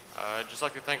 I'd just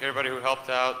like to thank everybody who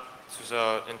helped out. This was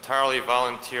an entirely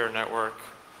volunteer network.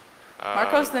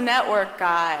 Marco's the network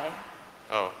guy.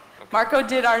 Oh. Okay. Marco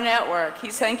did our network.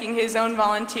 He's thanking his own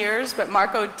volunteers, but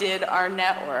Marco did our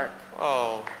network.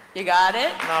 Oh. You got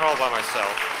it? Not all by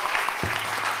myself.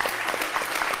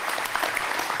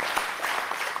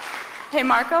 Hey,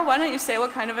 Marco, why don't you say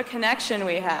what kind of a connection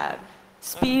we had?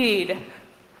 Speed.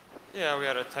 Yeah, we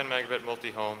had a 10 megabit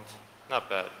multi-homed. Not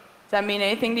bad. Does that mean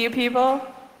anything to you people?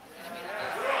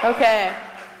 Okay.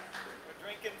 We're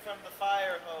drinking from the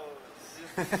fire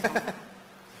hose.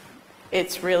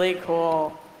 It's really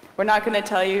cool. We're not going to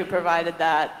tell you who provided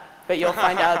that, but you'll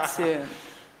find out soon.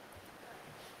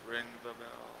 Ring the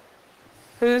bell.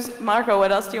 Who's Marco?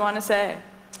 What else do you want to say?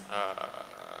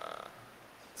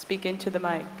 Speak into the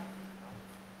mic.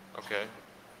 Okay.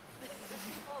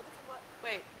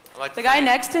 Wait. Like The guy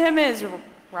next to him is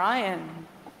Ryan.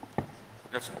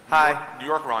 That's Hi. New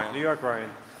York Ryan. New York Ryan.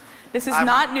 This is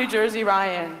not New Jersey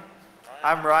Ryan.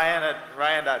 I'm Ryan at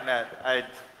Ryan.net.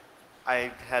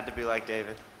 I had to be like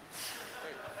David.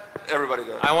 Everybody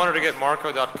does. I wanted to get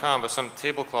Marco.com, but some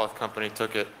tablecloth company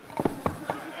took it.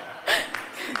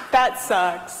 That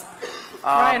sucks.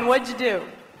 Ryan, what'd you do?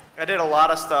 I did a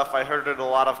lot of stuff. I herded a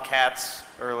lot of cats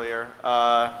earlier.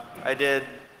 I did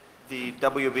the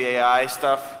WBAI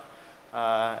stuff.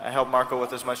 I helped Marco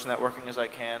with as much networking as I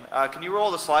can. Can you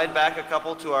roll the slide back a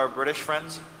couple to our British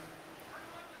friends?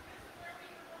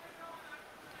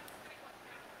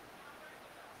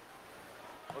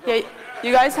 Yeah,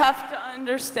 you guys have to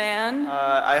understand.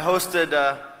 I hosted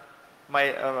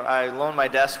I loaned my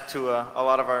desk to a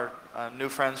lot of our new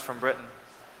friends from Britain.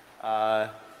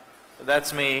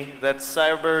 That's me. That's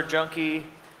Cyber Junkie.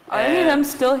 Are any of them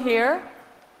still here?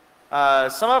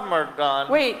 Some of them are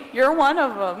gone. Wait, you're one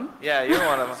of them. Yeah, you're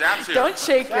one of them. Don't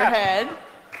shake your head.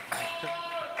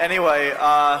 Anyway,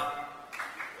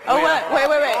 Oh, wait.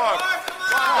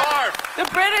 The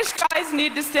British guys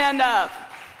need to stand up.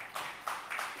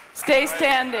 Stay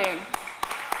standing.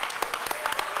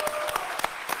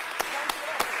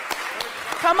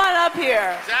 Come on up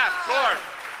here. Zach, Clark.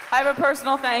 I have a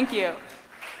personal thank you.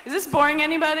 Is this boring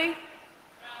anybody?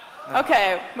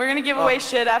 Okay, we're gonna give away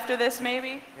shit after this,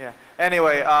 maybe? Yeah.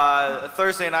 Anyway,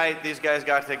 Thursday night, these guys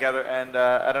got together, and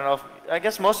I don't know if, I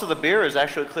guess most of the beer is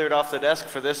actually cleared off the desk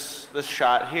for this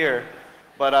shot here.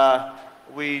 But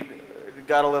we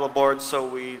got a little bored, so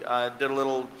we did a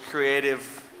little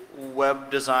creative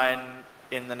web design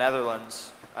in the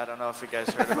Netherlands. I don't know if you guys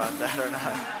heard about that or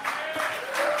not.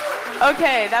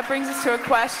 Okay, that brings us to a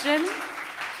question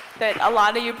that a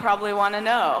lot of you probably want to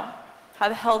know. How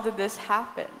the hell did this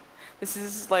happen? This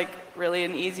is like really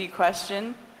an easy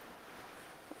question.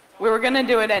 We were gonna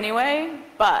do it anyway,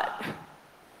 but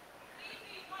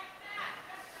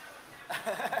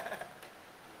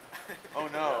Oh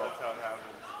no. That's how it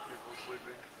happens. People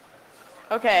sleeping.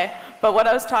 okay, but what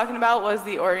I was talking about was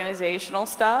the organizational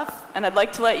stuff, and I'd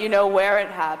like to let you know where it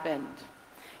happened.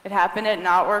 It happened at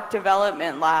Knotwork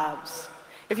Development Labs.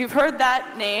 If you've heard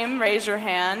that name, raise your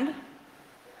hand.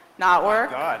 Knotwork.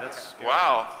 Oh God, that's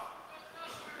wow.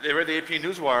 They read the AP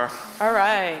Newswire. All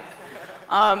right.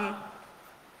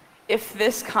 If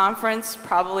this conference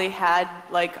probably had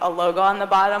like a logo on the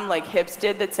bottom, like HIPS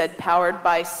did, that said "Powered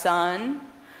by Sun,"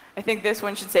 I think this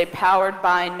one should say "Powered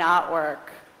by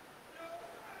Knotwork."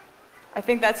 I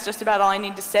think that's just about all I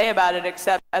need to say about it,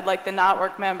 except I'd like the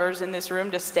Knotwork members in this room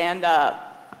to stand up.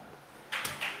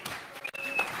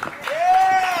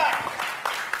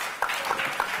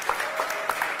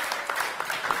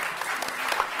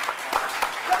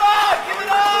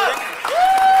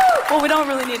 Well, we don't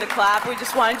really need a clap. We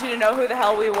just wanted you to know who the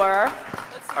hell we were.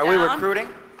 Are we recruiting?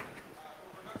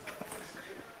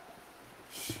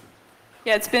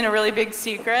 Yeah, it's been a really big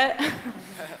secret.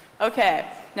 Okay,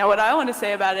 now what I want to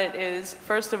say about it is,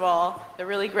 first of all, the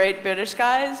really great British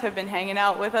guys have been hanging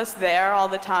out with us there all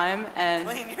the time, and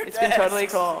it's been totally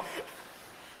cool.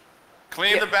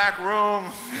 Clean the back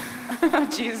room.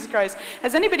 Jesus Christ.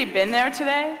 Has anybody been there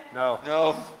today? No.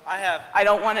 No. I have. I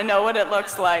don't want to know what it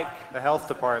looks like. The health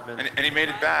department. And he made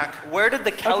it back. Where did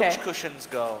the couch Okay. cushions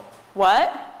go?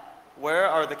 What? Where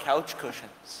are the couch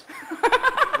cushions?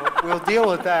 We'll deal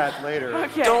with that later.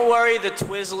 Okay. Don't worry, the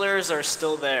Twizzlers are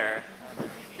still there.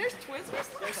 There's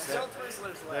Twizzlers? There's still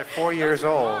Twizzlers They're 4 years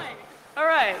old. All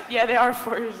right. Yeah, they are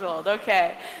 4 years old.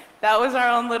 Okay. That was our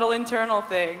own little internal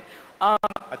thing. I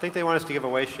think they want us to give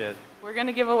away shit. We're going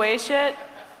to give away shit.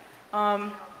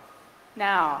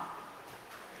 Now.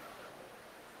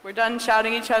 We're done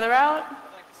shouting each other out?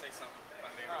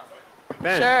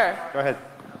 Ben, Sure. go ahead.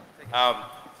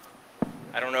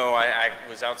 I don't know, I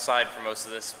was outside for most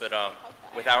of this, but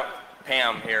without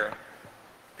Pam here,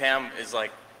 Pam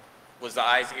was the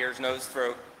eyes, ears, nose,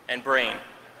 throat, and brain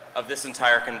of this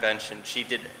entire convention. She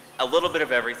did a little bit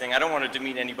of everything. I don't want to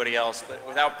demean anybody else, but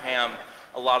without Pam,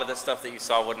 a lot of the stuff that you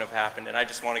saw wouldn't have happened. And I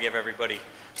just want everybody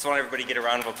to get a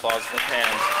round of applause for Pam.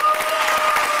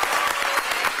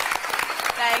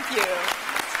 Thank you.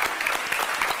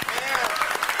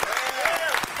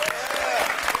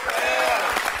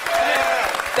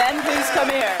 Ben, please come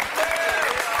here.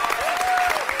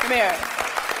 Come here.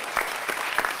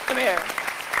 Come here.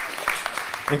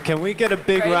 And can we get a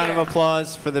big Right round here. of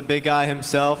applause for the big guy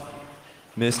himself,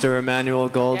 Mr. Emmanuel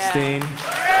Goldstein?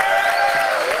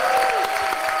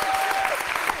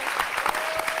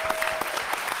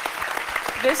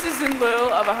 This is in lieu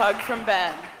of a hug from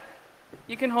Ben.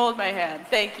 You can hold my hand.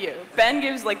 Thank you. Ben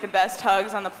gives like the best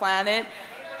hugs on the planet.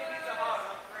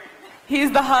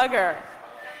 He's the hugger.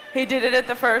 He did it at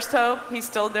the First Hope. He's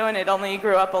still doing it, only he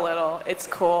grew up a little. It's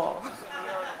cool.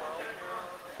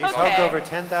 He's Okay. hugged over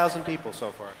 10,000 people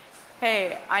so far.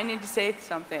 Hey, I need to say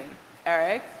something.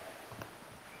 Eric?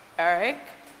 Eric?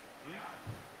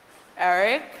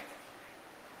 Eric?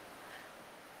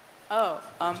 Oh,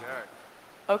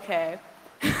 okay.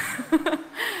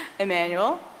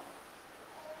 Emmanuel?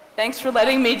 Thanks for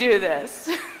letting me do this.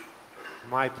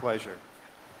 My pleasure.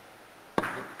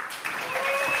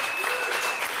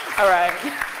 All right.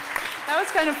 That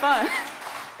was kind of fun.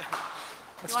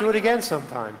 Let's do it again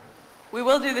sometime. We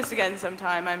will do this again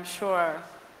sometime, I'm sure.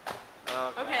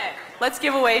 Okay, let's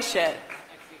give away shit.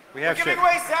 We have shit.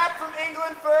 away Zap from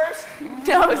England first.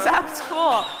 No, Zap's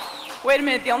cool. Wait a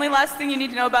minute, the only last thing you need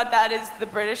to know about that is the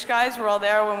British guys were all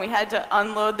there when we had to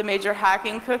unload the major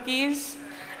hacking cookies.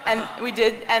 And we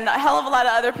did, and a hell of a lot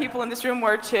of other people in this room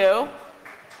were too.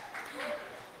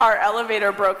 Our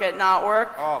elevator broke at Knotwork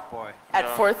Oh, boy. at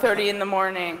 4:30 in the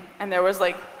morning, and there was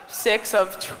like 6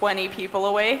 of 20 people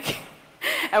awake.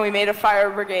 And we made a fire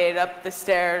brigade up the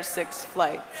stairs 6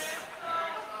 flights.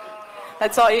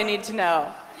 That's all you need to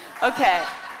know. Okay.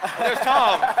 There's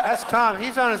Tom. That's Tom.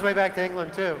 He's on his way back to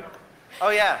England, too. Oh,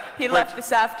 yeah. He left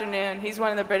this afternoon. He's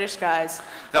one of the British guys.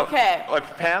 No, Okay.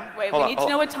 Pam? Wait, hold we on, need to hold-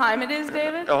 know what time it is,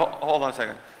 David? Oh, hold on a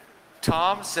second.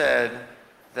 Tom said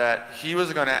that he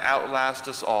was going to outlast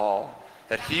us all,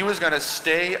 that he was going to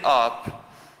stay up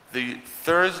the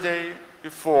Thursday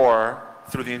before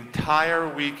through the entire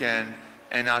weekend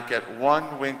and not get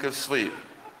one wink of sleep.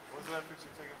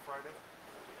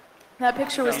 That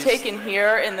picture was taken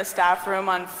here in the staff room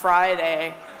on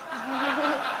Friday.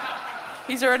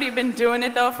 He's already been doing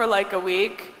it though for like a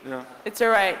week. Yeah. It's all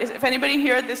right. If anybody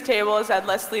here at this table has had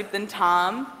less sleep than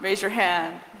Tom, raise your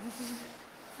hand.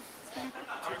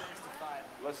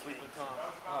 Let's sleep with Tom.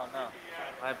 Oh, no.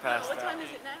 I passed What that. time is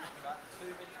it now? 2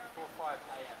 minutes before 5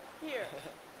 a.m. Here.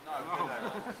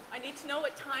 I need to know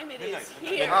what time it is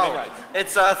here. Oh,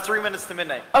 it's 3 minutes to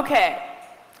midnight. Okay.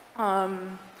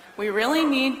 We really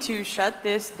need to shut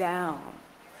this down.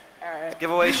 All right.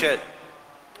 Give away shit.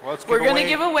 Well, let's We're give gonna away-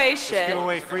 give away let's shit. give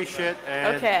away free shit,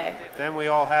 and Okay. then we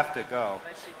all have to go.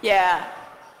 Yeah.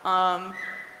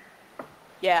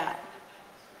 Yeah.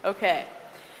 Okay.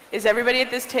 Is everybody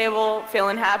at this table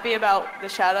feeling happy about the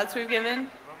shout outs we've given?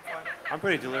 I'm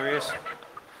pretty delirious.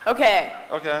 Okay.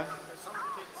 Okay.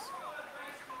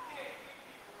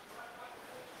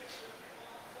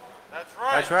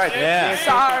 That's right. Yeah.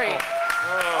 Sorry.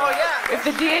 Oh, yeah. If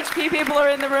the DHP people are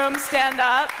in the room, stand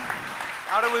up.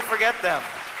 How did we forget them?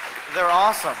 They're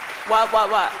awesome.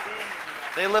 What?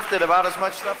 They lifted about as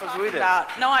much stuff as we did.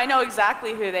 No, I know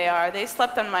exactly who they are. They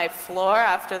slept on my floor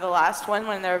after the last one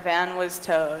when their van was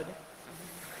towed.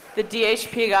 The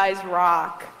DHP guys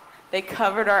rock. They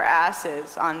covered our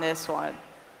asses on this one.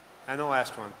 And the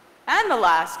last one. And the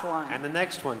last one. And the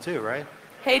next one, too, right?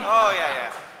 Hey, Oh,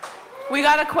 yeah. we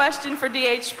got a question for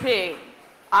DHP.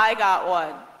 I got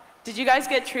one. Did you guys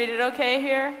get treated okay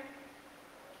here?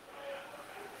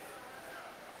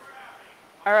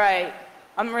 All right.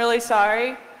 I'm really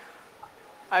sorry.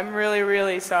 I'm really,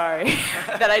 really sorry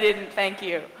that I didn't thank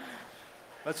you.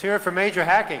 Let's hear it for Major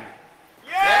Hacking.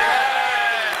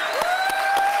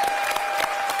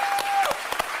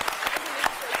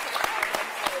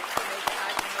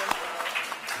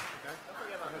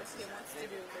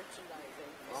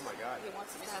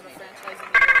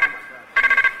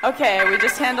 Okay, we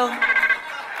just handled.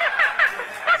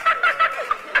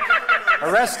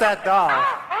 Arrest that doll.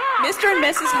 Mr. and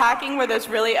Mrs. Hacking were those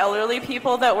really elderly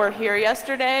people that were here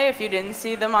yesterday. If you didn't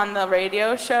see them on the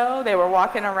radio show, they were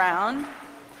walking around.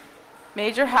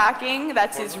 Major Hacking,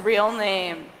 that's his real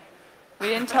name. We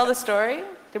didn't tell the story?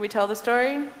 Did we tell the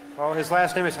story? Well, his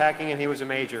last name is Hacking, and he was a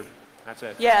major. That's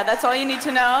it. Yeah, that's all you need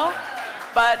to know.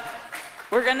 But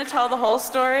we're going to tell the whole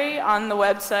story on the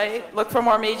website. Look for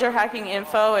more Major Hacking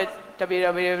info at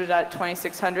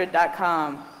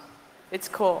www.2600.com. It's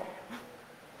cool. Is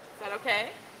that okay?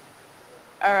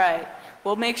 All right.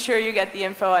 We'll make sure you get the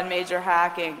info on Major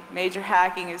Hacking. Major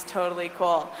Hacking is totally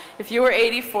cool. If you were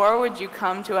 84, would you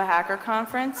come to a hacker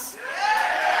conference?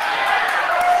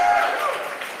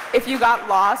 If you got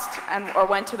lost or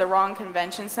went to the wrong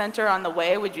convention center on the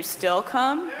way, would you still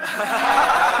come?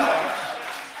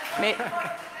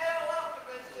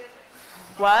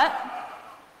 What?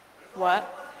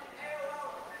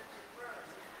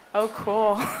 Oh,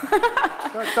 cool.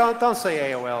 Don't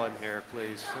say AOL in here,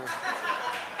 please.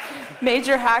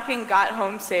 Major Hacking got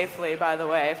home safely, by the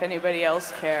way, if anybody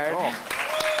else cared. Oh.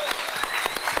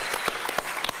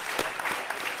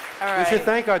 All We right. should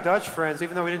thank our Dutch friends,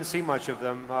 even though we didn't see much of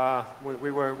them.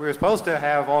 We were supposed to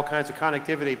have all kinds of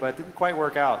connectivity, but it didn't quite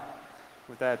work out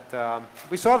with that.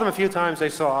 We saw them a few times, they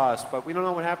saw us, but we don't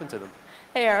know what happened to them.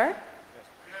 Hey, Eric.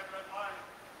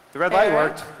 The red light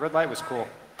Eric? worked. The red light was cool.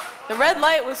 The red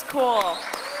light was cool.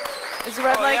 Is the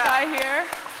red light guy here?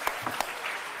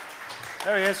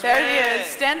 There he is. There he is.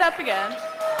 Stand up again.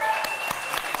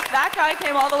 That guy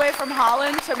came all the way from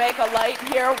Holland to make a light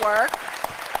here work.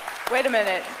 Wait a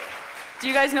minute. Do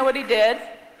you guys know what he did?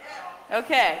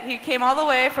 Okay, he came all the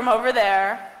way from over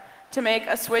there to make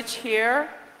a switch here,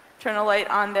 turn a light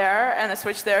on there, and a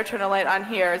switch there, turn a light on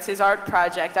here. It's his art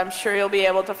project. I'm sure you'll be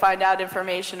able to find out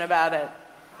information about it.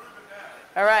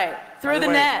 All right, through the By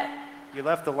way, net. You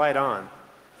left the light on.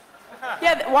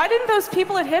 Yeah, why didn't those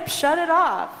people at HIP shut it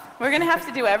off? We're going to have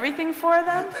to do everything for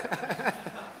them?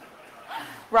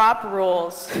 ROP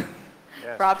rules.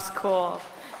 Yes. ROP's cool.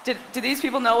 Do these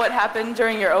people know what happened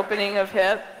during your opening of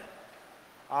HIP?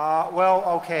 Well,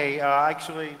 okay.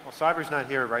 Actually, well, Cyber's not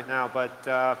here right now,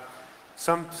 but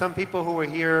some people who were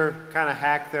here kind of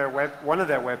hacked one of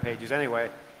their web pages anyway,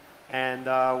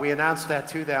 And we announced that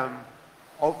to them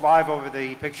live over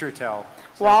the picture tell.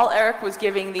 While Eric was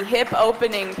giving the hip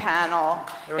opening panel.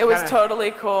 They were It was kinda-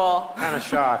 totally cool. Kind of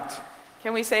shocked.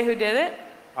 Can we say who did it?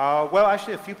 Well,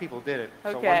 actually, a few people did it.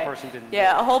 So Okay. one person didn't.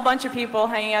 Yeah, a whole bunch of people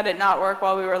hanging out at Not Work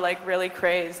while we were like really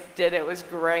crazed did it. It was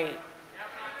great.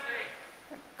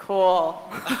 Cool.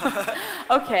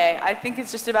 Okay, I think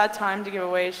it's just about time to give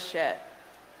away shit.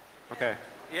 Okay.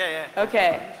 Yeah.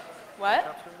 Okay.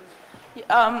 What?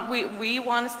 We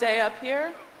want to stay up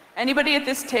here. Anybody at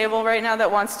this table right now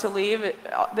that wants to leave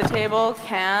the table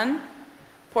can.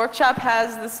 Pork Chop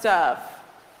has the stuff.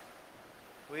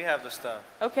 We have the stuff.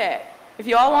 Okay. If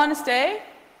you all want to stay,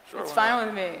 Sure, it's why fine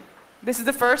with me. This is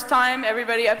the first time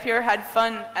everybody up here had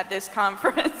fun at this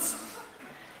conference.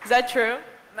 Is that true?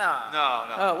 No.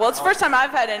 Oh, well, it's the first time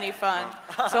I've had any fun,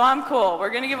 so I'm cool. We're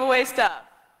going to give away stuff.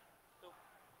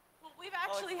 Well, we've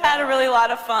actually had a really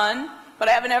lot of fun, but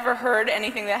I haven't ever heard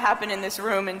anything that happened in this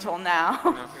room until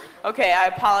now. Okay, I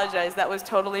apologize. That was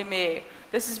totally me.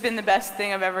 This has been the best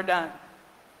thing I've ever done.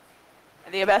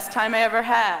 The best time I ever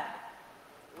had.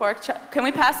 Pork chop. Can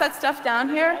we pass that stuff down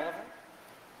here?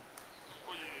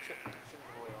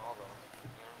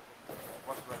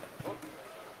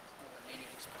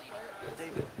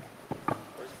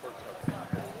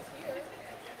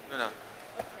 No.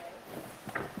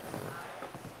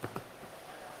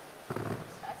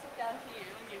 Pass it down to you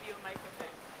and give you a microphone.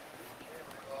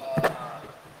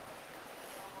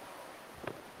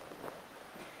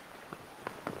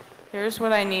 Here's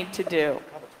what I need to do.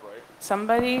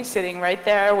 Somebody sitting right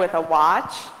there with a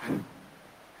watch.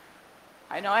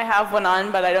 I know I have one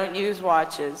on, but I don't use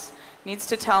watches. Needs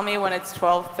to tell me when it's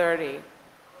 12:30.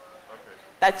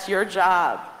 That's your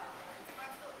job.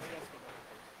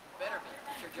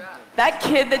 That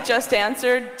kid that just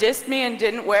answered dissed me and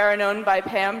didn't wear an Owned by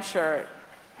Pam shirt.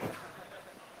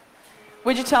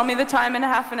 Would you tell me the time in a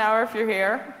half an hour if you're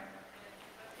here?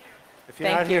 If you're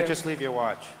Thank not here, you. just leave your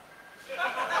watch.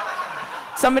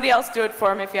 Somebody else do it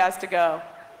for him if he has to go.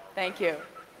 Thank you.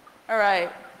 All right.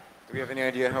 Do we have any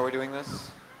idea how we're doing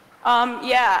this?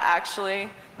 Yeah, actually.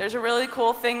 There's a really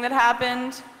cool thing that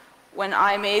happened when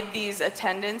I made these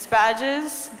attendance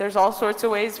badges. There's all sorts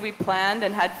of ways we planned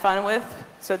and had fun with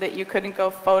so that you couldn't go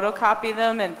photocopy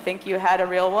them and think you had a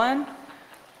real one.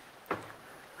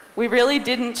 We really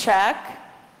didn't check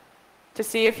to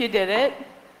see if you did it,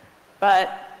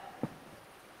 but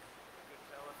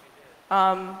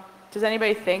does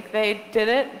anybody think they did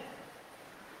it?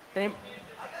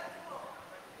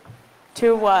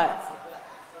 To what?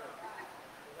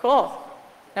 Cool.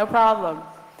 No problem.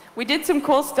 We did some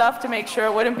cool stuff to make sure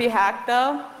it wouldn't be hacked,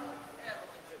 though.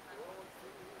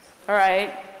 All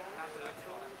right.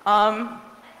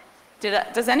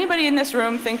 Does anybody in this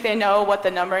room think they know what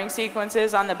the numbering sequence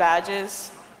is on the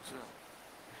badges?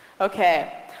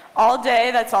 Okay. All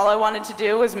day, that's all I wanted to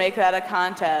do was make that a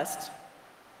contest.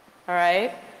 All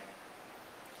right?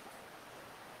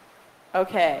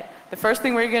 Okay. The first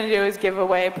thing we're going to do is give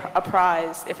away a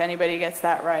prize if anybody gets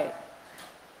that right.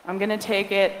 I'm going to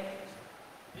take it.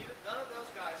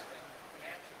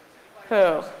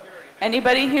 Who?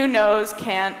 Anybody who knows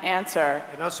can't answer.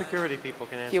 No security people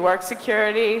can If answer. you work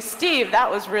security. Steve, that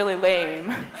was really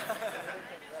lame.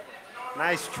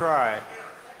 Nice try.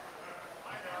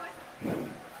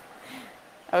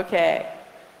 Okay.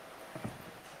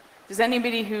 Does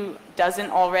anybody who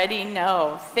doesn't already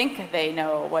know think they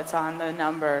know what's on the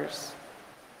numbers?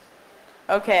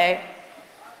 Okay.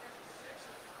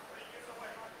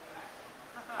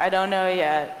 I don't know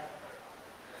yet.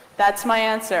 That's my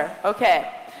answer.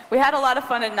 Okay. We had a lot of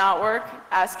fun at Not Work,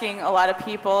 asking a lot of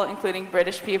people, including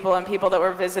British people and people that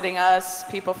were visiting us,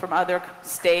 people from other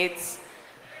states.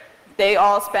 They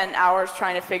all spent hours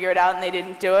trying to figure it out and they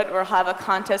didn't do it. We'll have a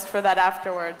contest for that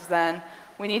afterwards then.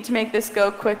 We need to make this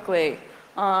go quickly.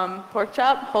 Pork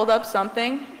Chop, hold up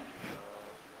something.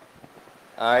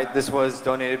 All right, this was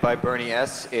donated by Bernie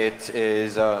S. It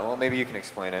is, well, maybe you can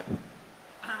explain it.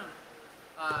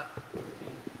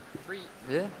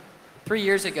 3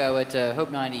 years ago at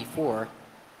Hope 94,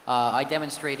 I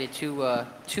demonstrated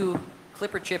two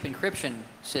Clipper chip encryption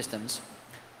systems.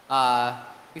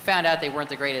 We found out they weren't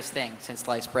the greatest thing since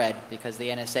sliced bread because the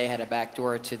NSA had a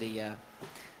backdoor to the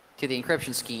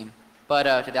encryption scheme, but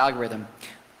to the algorithm.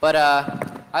 But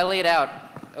I laid out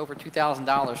over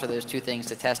 $2,000 for those two things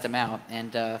to test them out,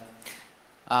 and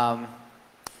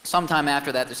sometime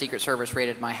after that, the Secret Service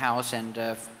raided my house and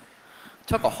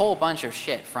took a whole bunch of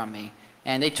shit from me.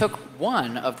 And they took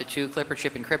one of the two Clipper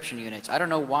chip encryption units. I don't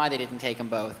know why they didn't take them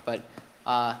both, but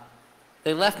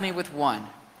they left me with one.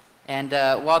 And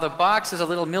while the box is a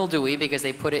little mildewy because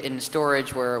they put it in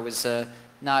storage where it was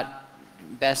not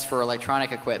best for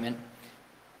electronic equipment.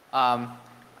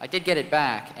 I did get it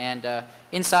back, and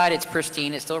inside it's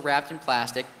pristine. It's still wrapped in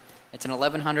plastic. It's an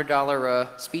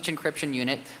 $1,100 speech encryption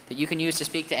unit that you can use to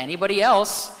speak to anybody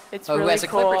else who really has a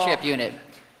cool. Clipper chip unit.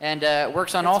 And it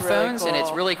works on all It's really phones, and it's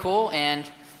cool. really cool, and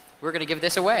we're going to give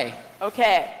this away.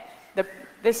 Okay,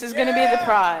 this is going to be the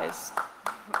prize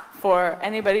for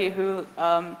anybody who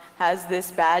has this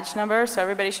badge number. So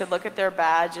everybody should look at their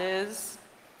badges,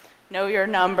 know your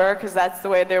number, because that's the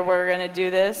way that we're going to do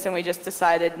this, and we just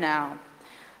decided now.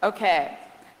 Okay,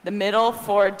 the middle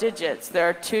 4 digits. There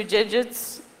are 2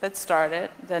 digits that start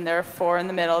it, then there are 4 in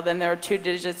the middle, then there are 2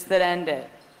 digits that end it.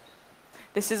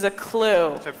 This is a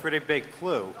clue. It's a pretty big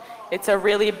clue. It's a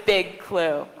really big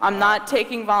clue. I'm not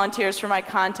taking volunteers for my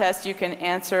contest. You can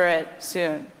answer it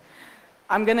soon.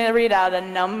 I'm going to read out a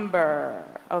number,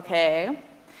 okay?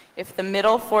 If the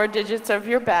middle 4 digits of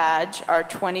your badge are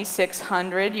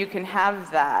 2600, you can have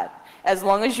that, as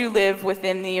long as you live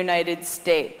within the United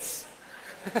States.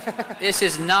 This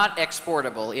is not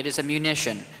exportable. It is a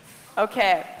munition.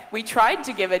 Okay, we tried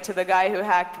to give it to the guy who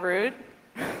hacked R00t.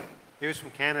 He was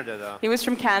from Canada, though. He was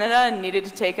from Canada and needed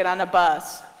to take it on a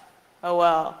bus. Oh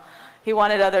well. He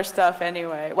wanted other stuff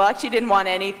anyway. Well, actually, he didn't want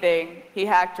anything. He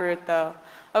hacked R00t, though.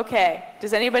 Okay,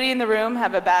 does anybody in the room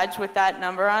have a badge with that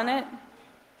number on it?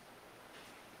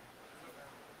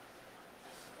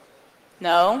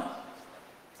 No?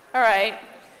 All right. How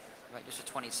about just a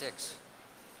 26?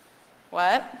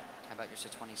 What? How about just a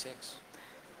 26?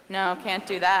 No, can't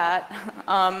do that.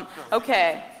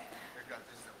 Okay.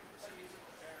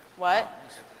 What?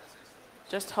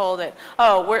 Just hold it.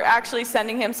 Oh, we're actually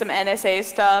sending him some NSA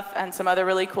stuff and some other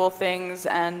really cool things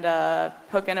and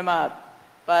hooking him up.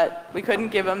 But we couldn't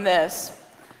give him this.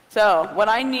 So what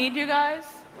I need, you guys,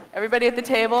 everybody at the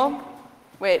table,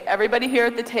 wait, everybody here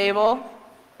at the table,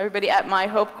 everybody at my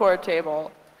Hope Corps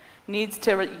table needs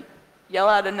to yell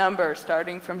out a number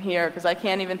starting from here, because I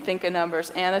can't even think of numbers.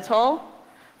 Anatole,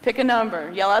 pick a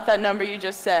number. Yell out that number you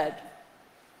just said.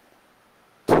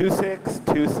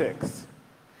 2626. Does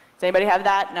anybody have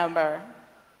that number?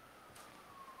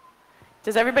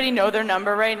 Does everybody know their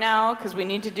number right now? Because we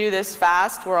need to do this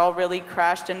fast. We're all really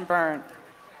crashed and burnt.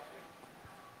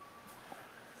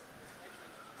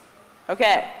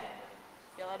 Okay.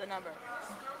 Yell out a number.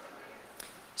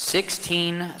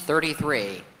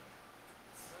 1633.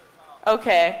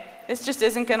 Okay. This just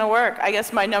isn't going to work. I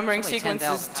guess my numbering It's only sequence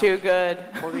is 10,000. too good.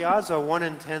 Well, the odds are 1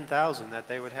 in 10,000 that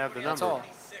they would have the That's number. all.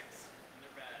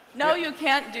 No, you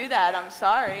can't do that. I'm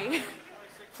sorry.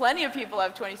 Plenty of people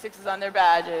have 26s on their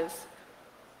badges.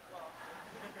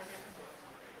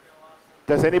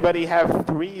 Does anybody have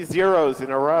 3 zeros in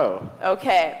a row?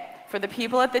 Okay. For the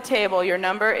people at the table, your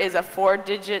number is a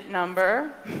 4-digit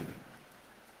number.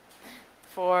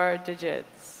 4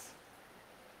 digits.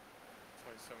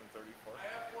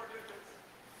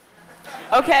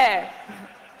 Okay.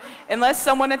 Unless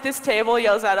someone at this table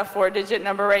yells out a 4-digit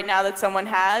number right now that someone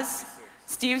has,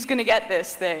 Steve's gonna get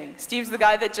this thing. Steve's the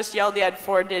guy that just yelled he had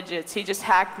 4 digits. He just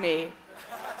hacked me.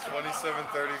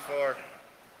 2734. All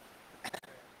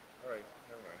right,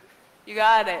 never mind. You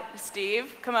got it.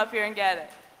 Steve, come up here and get it.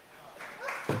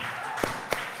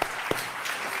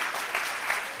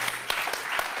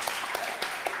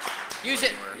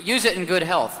 Use it in good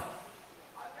health.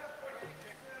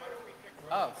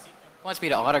 Oh, wants me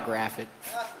to autograph it.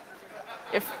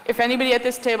 If anybody at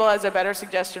this table has a better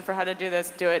suggestion for how to do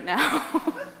this, do it now.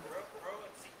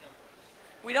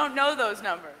 We don't know those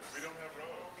numbers.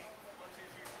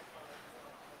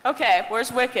 Okay,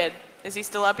 where's Wicked? Is he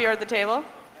still up here at the table?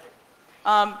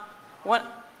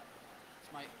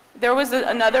 There was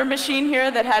another machine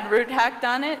here that had R00t hacked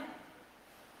on it.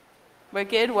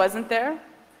 Wicked wasn't there?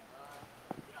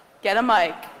 Get a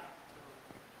mic.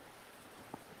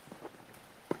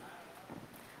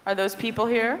 Are those people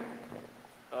here?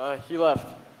 He left.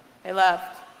 They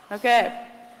left. Okay.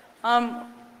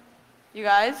 You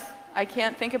guys, I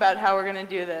can't think about how we're going to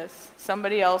do this.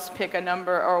 Somebody else pick a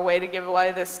number or a way to give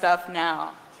away this stuff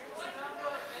now.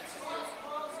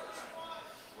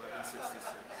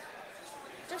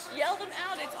 Just yell them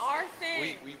out. It's our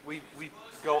thing. We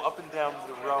go up and down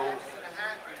the row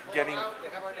getting...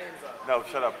 No,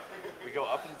 shut up. We go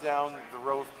up and down the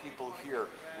row of people here.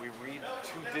 We read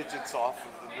 2 digits off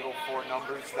of the middle 4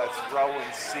 numbers. That's row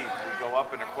and seat. We go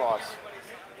up and across.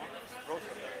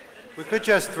 We could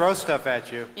just throw stuff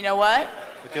at you. You know what?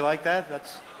 Would you like that?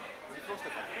 That's.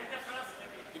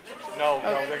 No,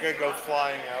 they're going to go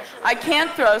flying out. I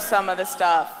can't throw some of the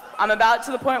stuff. I'm about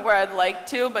to the point where I'd like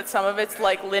to, but some of it's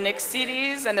like Linux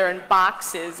CDs, and they're in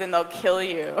boxes, and they'll kill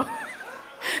you.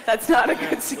 That's not a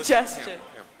good suggestion.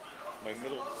 My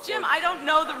middle. Jim, I don't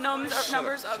know the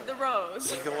numbers of the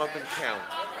rows. We can let them count.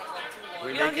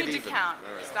 We You don't make it need to even. count.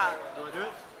 All right. Stop. Do I do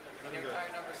it?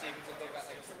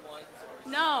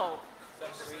 No.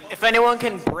 If anyone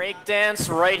can break dance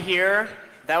right here,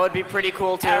 that would be pretty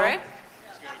cool too. Eric?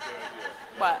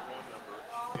 What?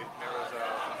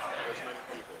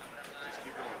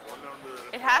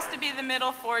 It has to be the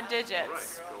middle 4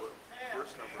 digits.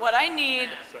 What I need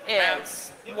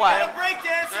is what? break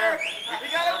dancer! We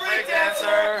got a break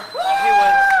dancer!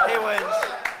 He wins.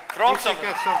 Throw him You should something.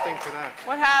 get something for that.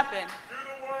 What happened?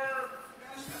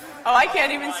 Oh, I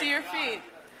can't even see your feet.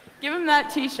 Give him that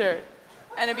T-shirt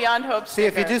and a Beyond Hope See,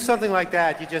 if you sticker. do something like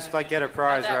that, you just like get a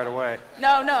prize right away.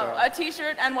 No, a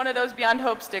T-shirt and one of those Beyond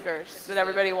Hope stickers that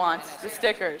everybody wants. The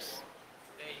stickers.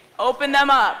 Open them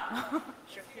up.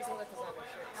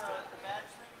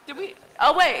 Did we?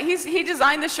 Oh wait, he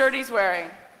designed the shirt he's wearing.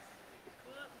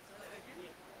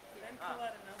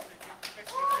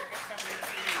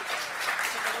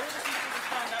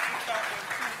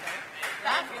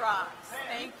 That rocks.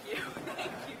 Thank you.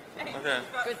 Thank you. Thank you. Okay.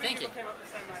 Good thinking.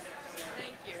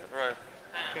 Thank you. Right.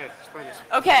 Okay, explain this.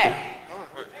 Okay.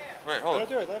 Wait, hold on. Let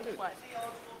her do it. What?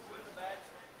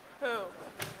 Who?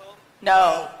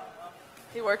 No.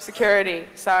 He works security.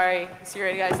 Sorry.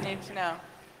 Security guys need to know.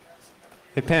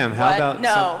 Hey Pam, how What? about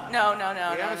No. We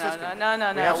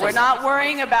have We're not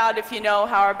worrying about if you know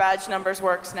how our badge numbers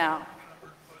works now.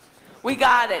 We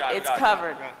got it. It's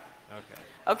covered.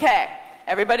 Okay.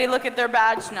 Everybody look at their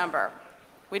badge number.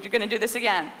 We're going to do this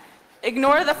again.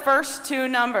 Ignore the first 2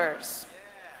 numbers.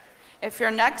 If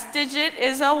your next digit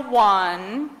is a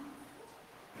 1,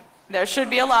 there should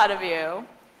be a lot of you.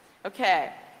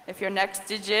 Okay. If your next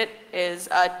digit is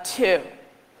a 2.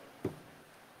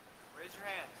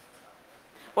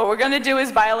 What we're going to do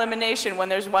is by elimination. When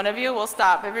there's one of you, we'll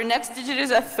stop. If your next digit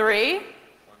is a 3. 1, 2,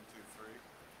 3.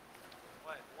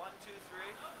 What? 1, 2,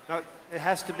 3? No, it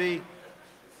has to be,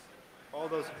 all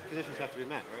those conditions have to be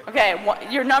met, right?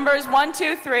 Okay, your number is 1,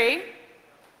 2, 3.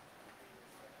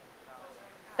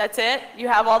 That's it? You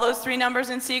have all those 3 numbers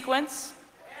in sequence?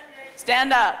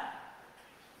 Stand up.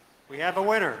 We have a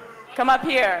winner. Come up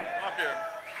here. Up here.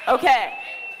 Okay.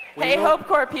 We Hey, will- Hope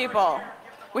Corps people.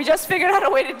 We just figured out a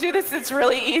way to do this that's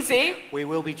really easy. We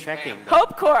will be checking.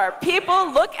 Hope Corps,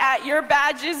 people, look at your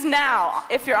badges now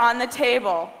if you're on the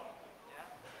table.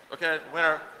 Okay,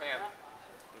 winner.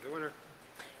 The winner.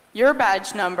 Your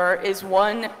badge number is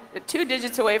 2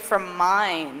 digits away from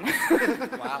mine.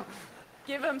 Wow.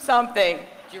 Give him something.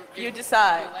 You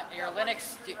decide. Your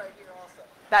Linux.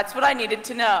 That's what I needed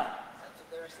to know.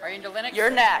 Are you into Linux?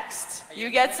 You're next. Are You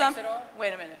into get Linux some. at all?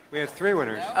 Wait a minute. We have 3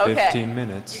 winners. Okay. 15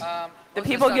 minutes. The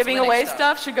people giving away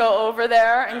stuff should go over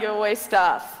there and give away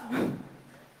stuff.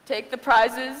 Take the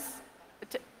prizes.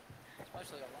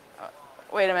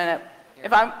 Wait a minute.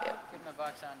 If I'm. Put my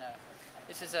box on.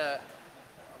 This is a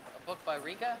book by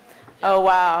Rika. Oh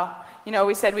wow. You know,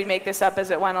 we said we'd make this up as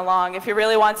it went along. If you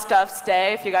really want stuff,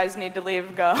 stay. If you guys need to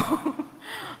leave, go.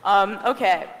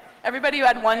 Okay. Everybody who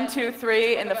had 1, 2,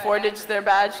 3 in the 4 digits of their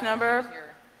badge number,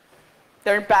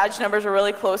 their badge numbers are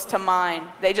really close to mine.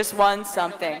 They just won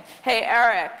something. Hey,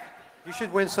 Eric. You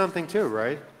should win something too,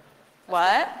 right?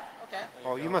 What?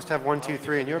 Oh, you must have 1, 2,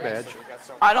 3 in your badge.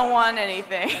 I don't want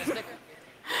anything.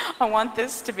 I want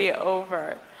this to be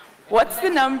over. What's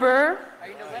the number?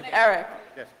 Eric.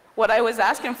 Yes. What I was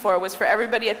asking for was for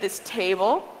everybody at this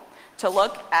table to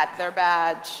look at their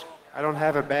badge. I don't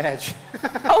have a badge.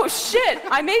 Oh shit,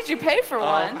 I made you pay for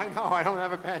one. I know, I don't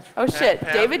have a badge. Oh shit,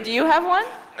 Pam. David, do you have one?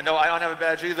 No, I don't have a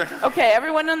badge either. Okay,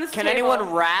 everyone on this Can table.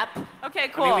 anyone rap? Okay,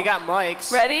 cool. I mean, we got mics.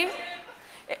 Ready?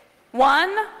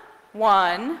 1,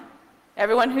 1.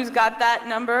 Everyone who's got that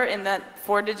number in that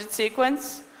 4-digit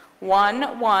sequence.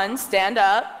 1, 1, stand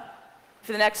up. If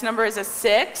the next number is a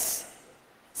 6,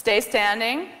 stay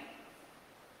standing.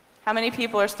 How many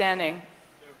people are standing?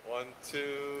 1,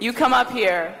 2. You come up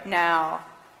here now.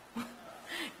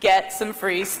 Get some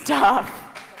free stuff.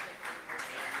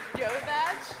 Do you have a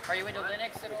badge? Are you into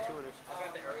Linux at all?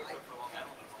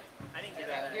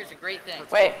 Here's a great thing.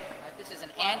 Wait. This is an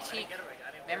antique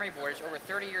memory board. It's over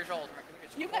 30 years old.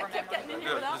 It's You core guys kept memory. getting in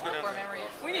here without Core memory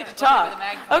is- We need to With a talk.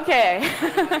 magnifying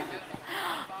Okay.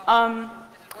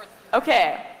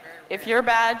 Okay. If your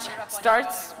badge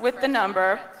starts with the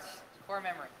number, Core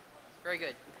memory. Very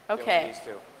good. okay.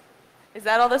 Is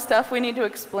that all the stuff we need to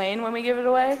explain when we give it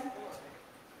away?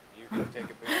 You can take a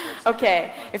picture.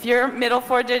 Okay. If your middle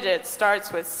 4 digits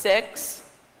starts with 6,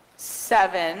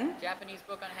 7, Japanese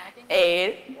book on hacking?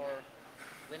 8, Or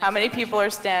Linux how many on people are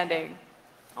standing?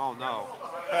 Oh no.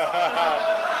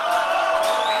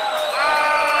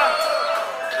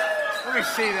 Let me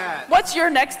see that. What's your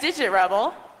next digit,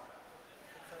 Rebel?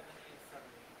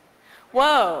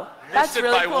 Whoa, that's Missed it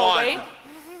really by cool. one.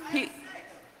 Wait.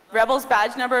 Rebel's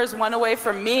badge number is 1 away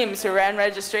from Memes, who ran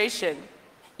registration.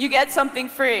 You get something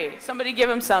free. Somebody give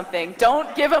him something.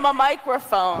 Don't give him a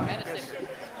microphone.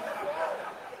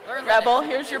 Rebel,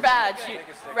 here's your badge.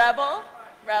 Rebel,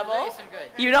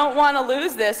 you don't want to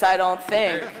lose this, I don't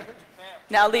think.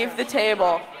 Now leave the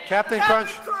table. Captain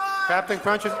Crunch. Captain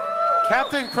Crunch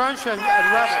and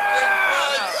Rebel.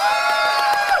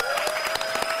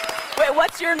 Wait,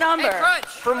 what's your number?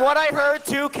 From what I heard,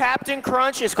 too, Captain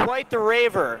Crunch is quite the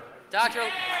raver. Dr.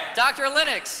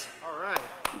 Linux. All right.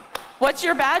 What's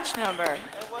your badge number?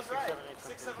 It was right.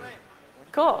 678.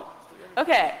 Cool.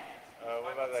 Okay.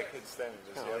 What about that kid standing?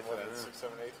 Does he have one at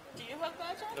 678? Do you have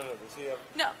badge on? No, does he have?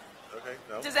 No. Okay,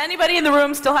 no. Does anybody in the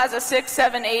room still has a 6,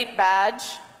 7, 8 badge?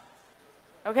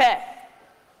 Okay.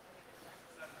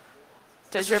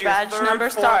 Does your badge third, number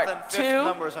fourth, start? and fifth 2?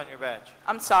 numbers on your badge.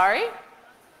 I'm sorry?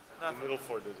 The middle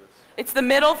 4 digits. It's the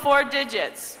middle 4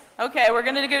 digits. Okay, we're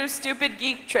gonna do stupid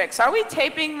geek tricks. Are we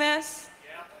taping this?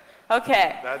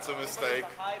 Okay. That's a mistake.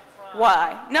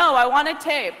 Why? No, I want it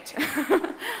taped.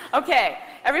 Okay,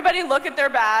 everybody look at their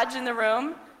badge in the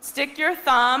room. Stick your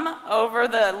thumb over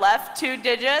the left 2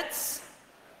 digits.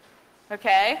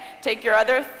 Okay, take your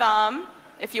other thumb.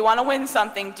 If you want to win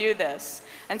something, do this.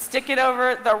 And stick it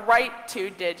over the right 2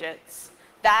 digits.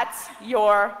 That's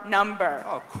your number.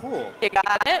 Oh, cool. You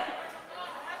got it?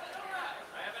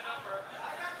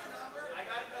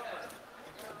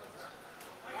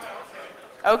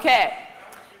 Okay.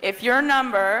 If your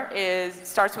number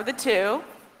starts with a 2,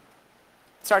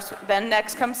 then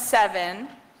next comes 7,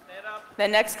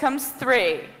 then next comes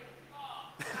 3.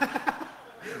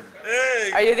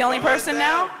 Are you the only person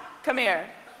now? Come here.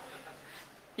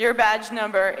 Your badge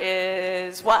number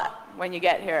is what when you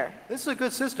get here? This is a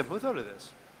good system. Who thought of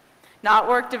this? Not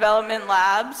Work Development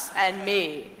Labs and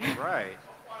me. Right.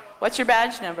 What's your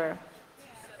badge number?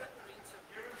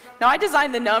 No, I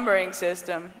designed the numbering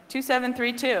system.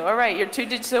 2732. All right, you're 2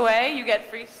 digits away. You get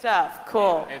free stuff.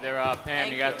 Cool. Hey there,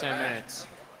 Pam. You got 10 minutes.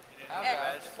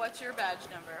 Ed, what's your badge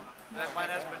number? Mine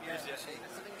has been used yet.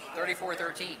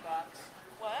 3413.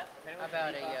 What? How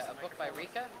about a book by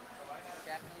Rika,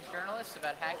 Japanese journalist,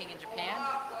 about hacking in Japan?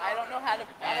 I don't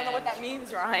know what that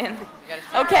means, Ryan.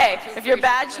 Okay, if your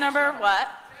badge number, what?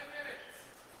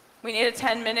 We need a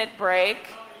 10-minute break.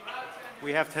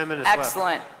 We have 10 minutes left.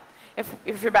 Excellent.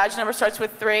 If your badge number starts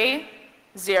with 3,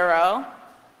 0,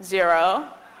 0.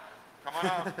 Come on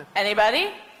up.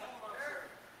 Anybody?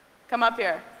 Come up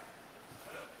here.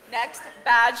 Next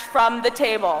badge from the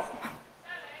table.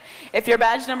 If your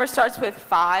badge number starts with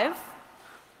 5,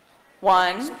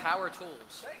 1, Power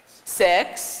tools.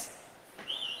 6.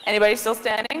 Anybody still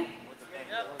standing?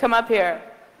 Come up here.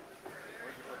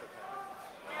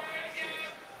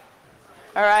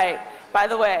 All right. By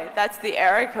the way, that's the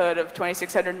area code of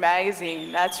 2600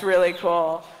 magazine. That's really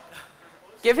cool.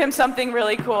 Give him something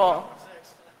really cool.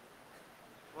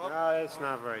 No, it's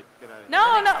not very good idea.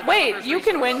 No, wait, you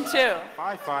can win too.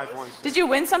 5516. Did you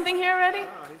win something here already?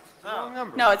 Wrong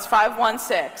number. No, it's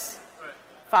 516.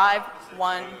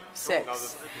 516.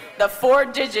 The 4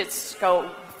 digits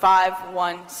go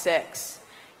 516.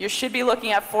 You should be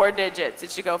looking at 4 digits.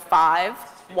 It should go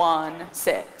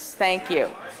 516. Thank you.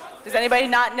 Does anybody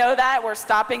not know that? We're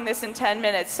stopping this in 10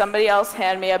 minutes. Somebody else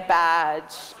hand me a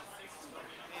badge.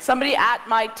 Somebody at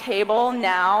my table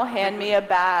now hand me a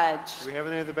badge. Do we have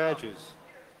any of the badges?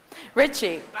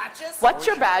 Richie, what's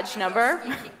your badge number?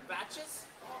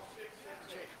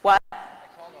 What?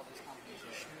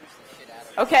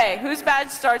 Okay, whose badge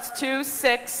starts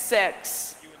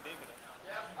 266?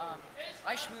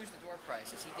 I schmoozed the door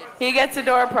prizes. He did. He gets a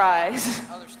door prize.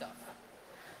 Other stuff.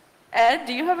 Ed,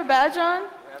 do you have a badge on?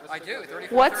 I do.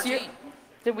 3413. What's your?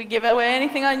 Did we give away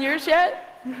anything on yours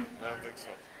yet? I don't think so.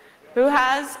 Who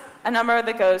has a number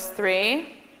that goes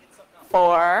 3,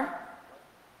 4,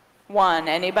 1?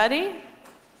 Anybody?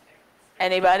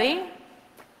 Anybody?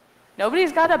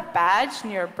 Nobody's got a badge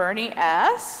near Bernie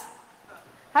S?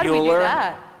 How do we do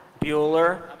that?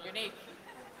 Bueller. I'm unique.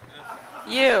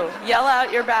 You, yell out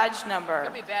your badge number.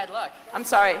 Could be bad luck. I'm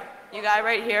sorry, you guy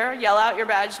right here, yell out your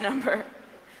badge number.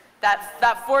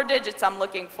 That 4 digits I'm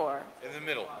looking for. In the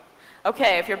middle.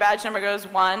 Okay, if your badge number goes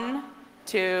 1,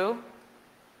 2,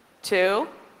 2. Oh,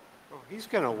 he's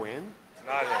going to win.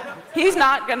 Not him. He's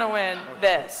not going to win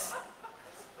this.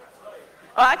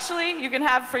 Oh, actually, you can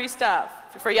have free stuff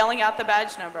for yelling out the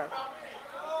badge number.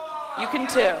 You can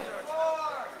too.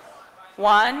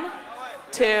 1,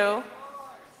 2,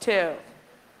 2.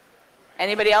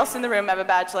 Anybody else in the room have a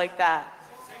badge like that?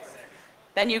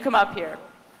 Then you come up here.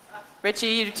 Richie,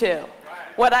 you too.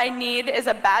 What I need is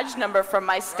a badge number from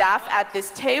my staff at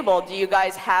this table. Do you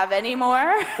guys have any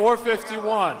more?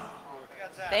 451.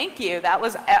 Thank you. That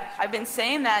was, I've been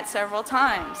saying that several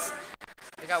times.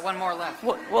 We got one more left.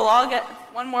 We'll all get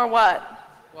one more what?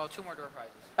 Well, 2 more door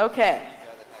prizes. Okay.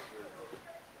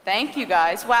 Thank you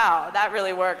guys. Wow, that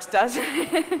really works, doesn't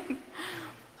it?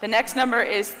 The next number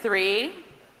is 3,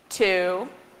 2.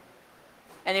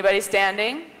 Anybody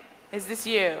standing? Is this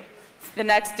you? The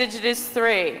next digit is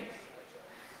 3.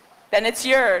 Then it's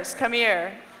yours. Come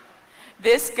here.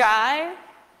 This guy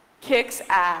kicks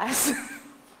ass.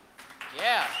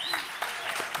 Yeah.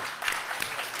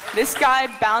 This guy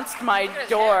bounced my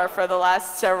door for the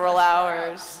last several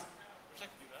hours.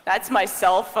 That's my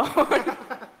cell phone.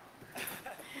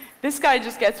 This guy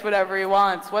just gets whatever he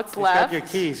wants. What's He's left? got your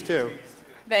keys, too.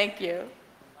 Thank you.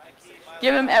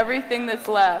 Give him everything that's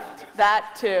left.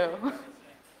 That, too.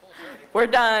 We're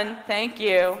done. Thank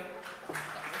you.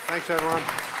 Thanks, everyone.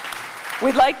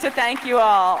 We'd like to thank you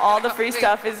all. All the free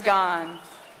stuff is gone.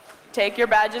 Take your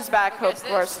badges back, Hope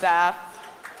Corps staff.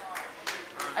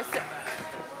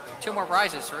 2 more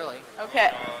prizes, really.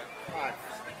 Okay.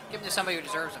 Give them to somebody who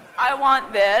deserves them. I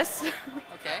want this.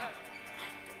 Okay.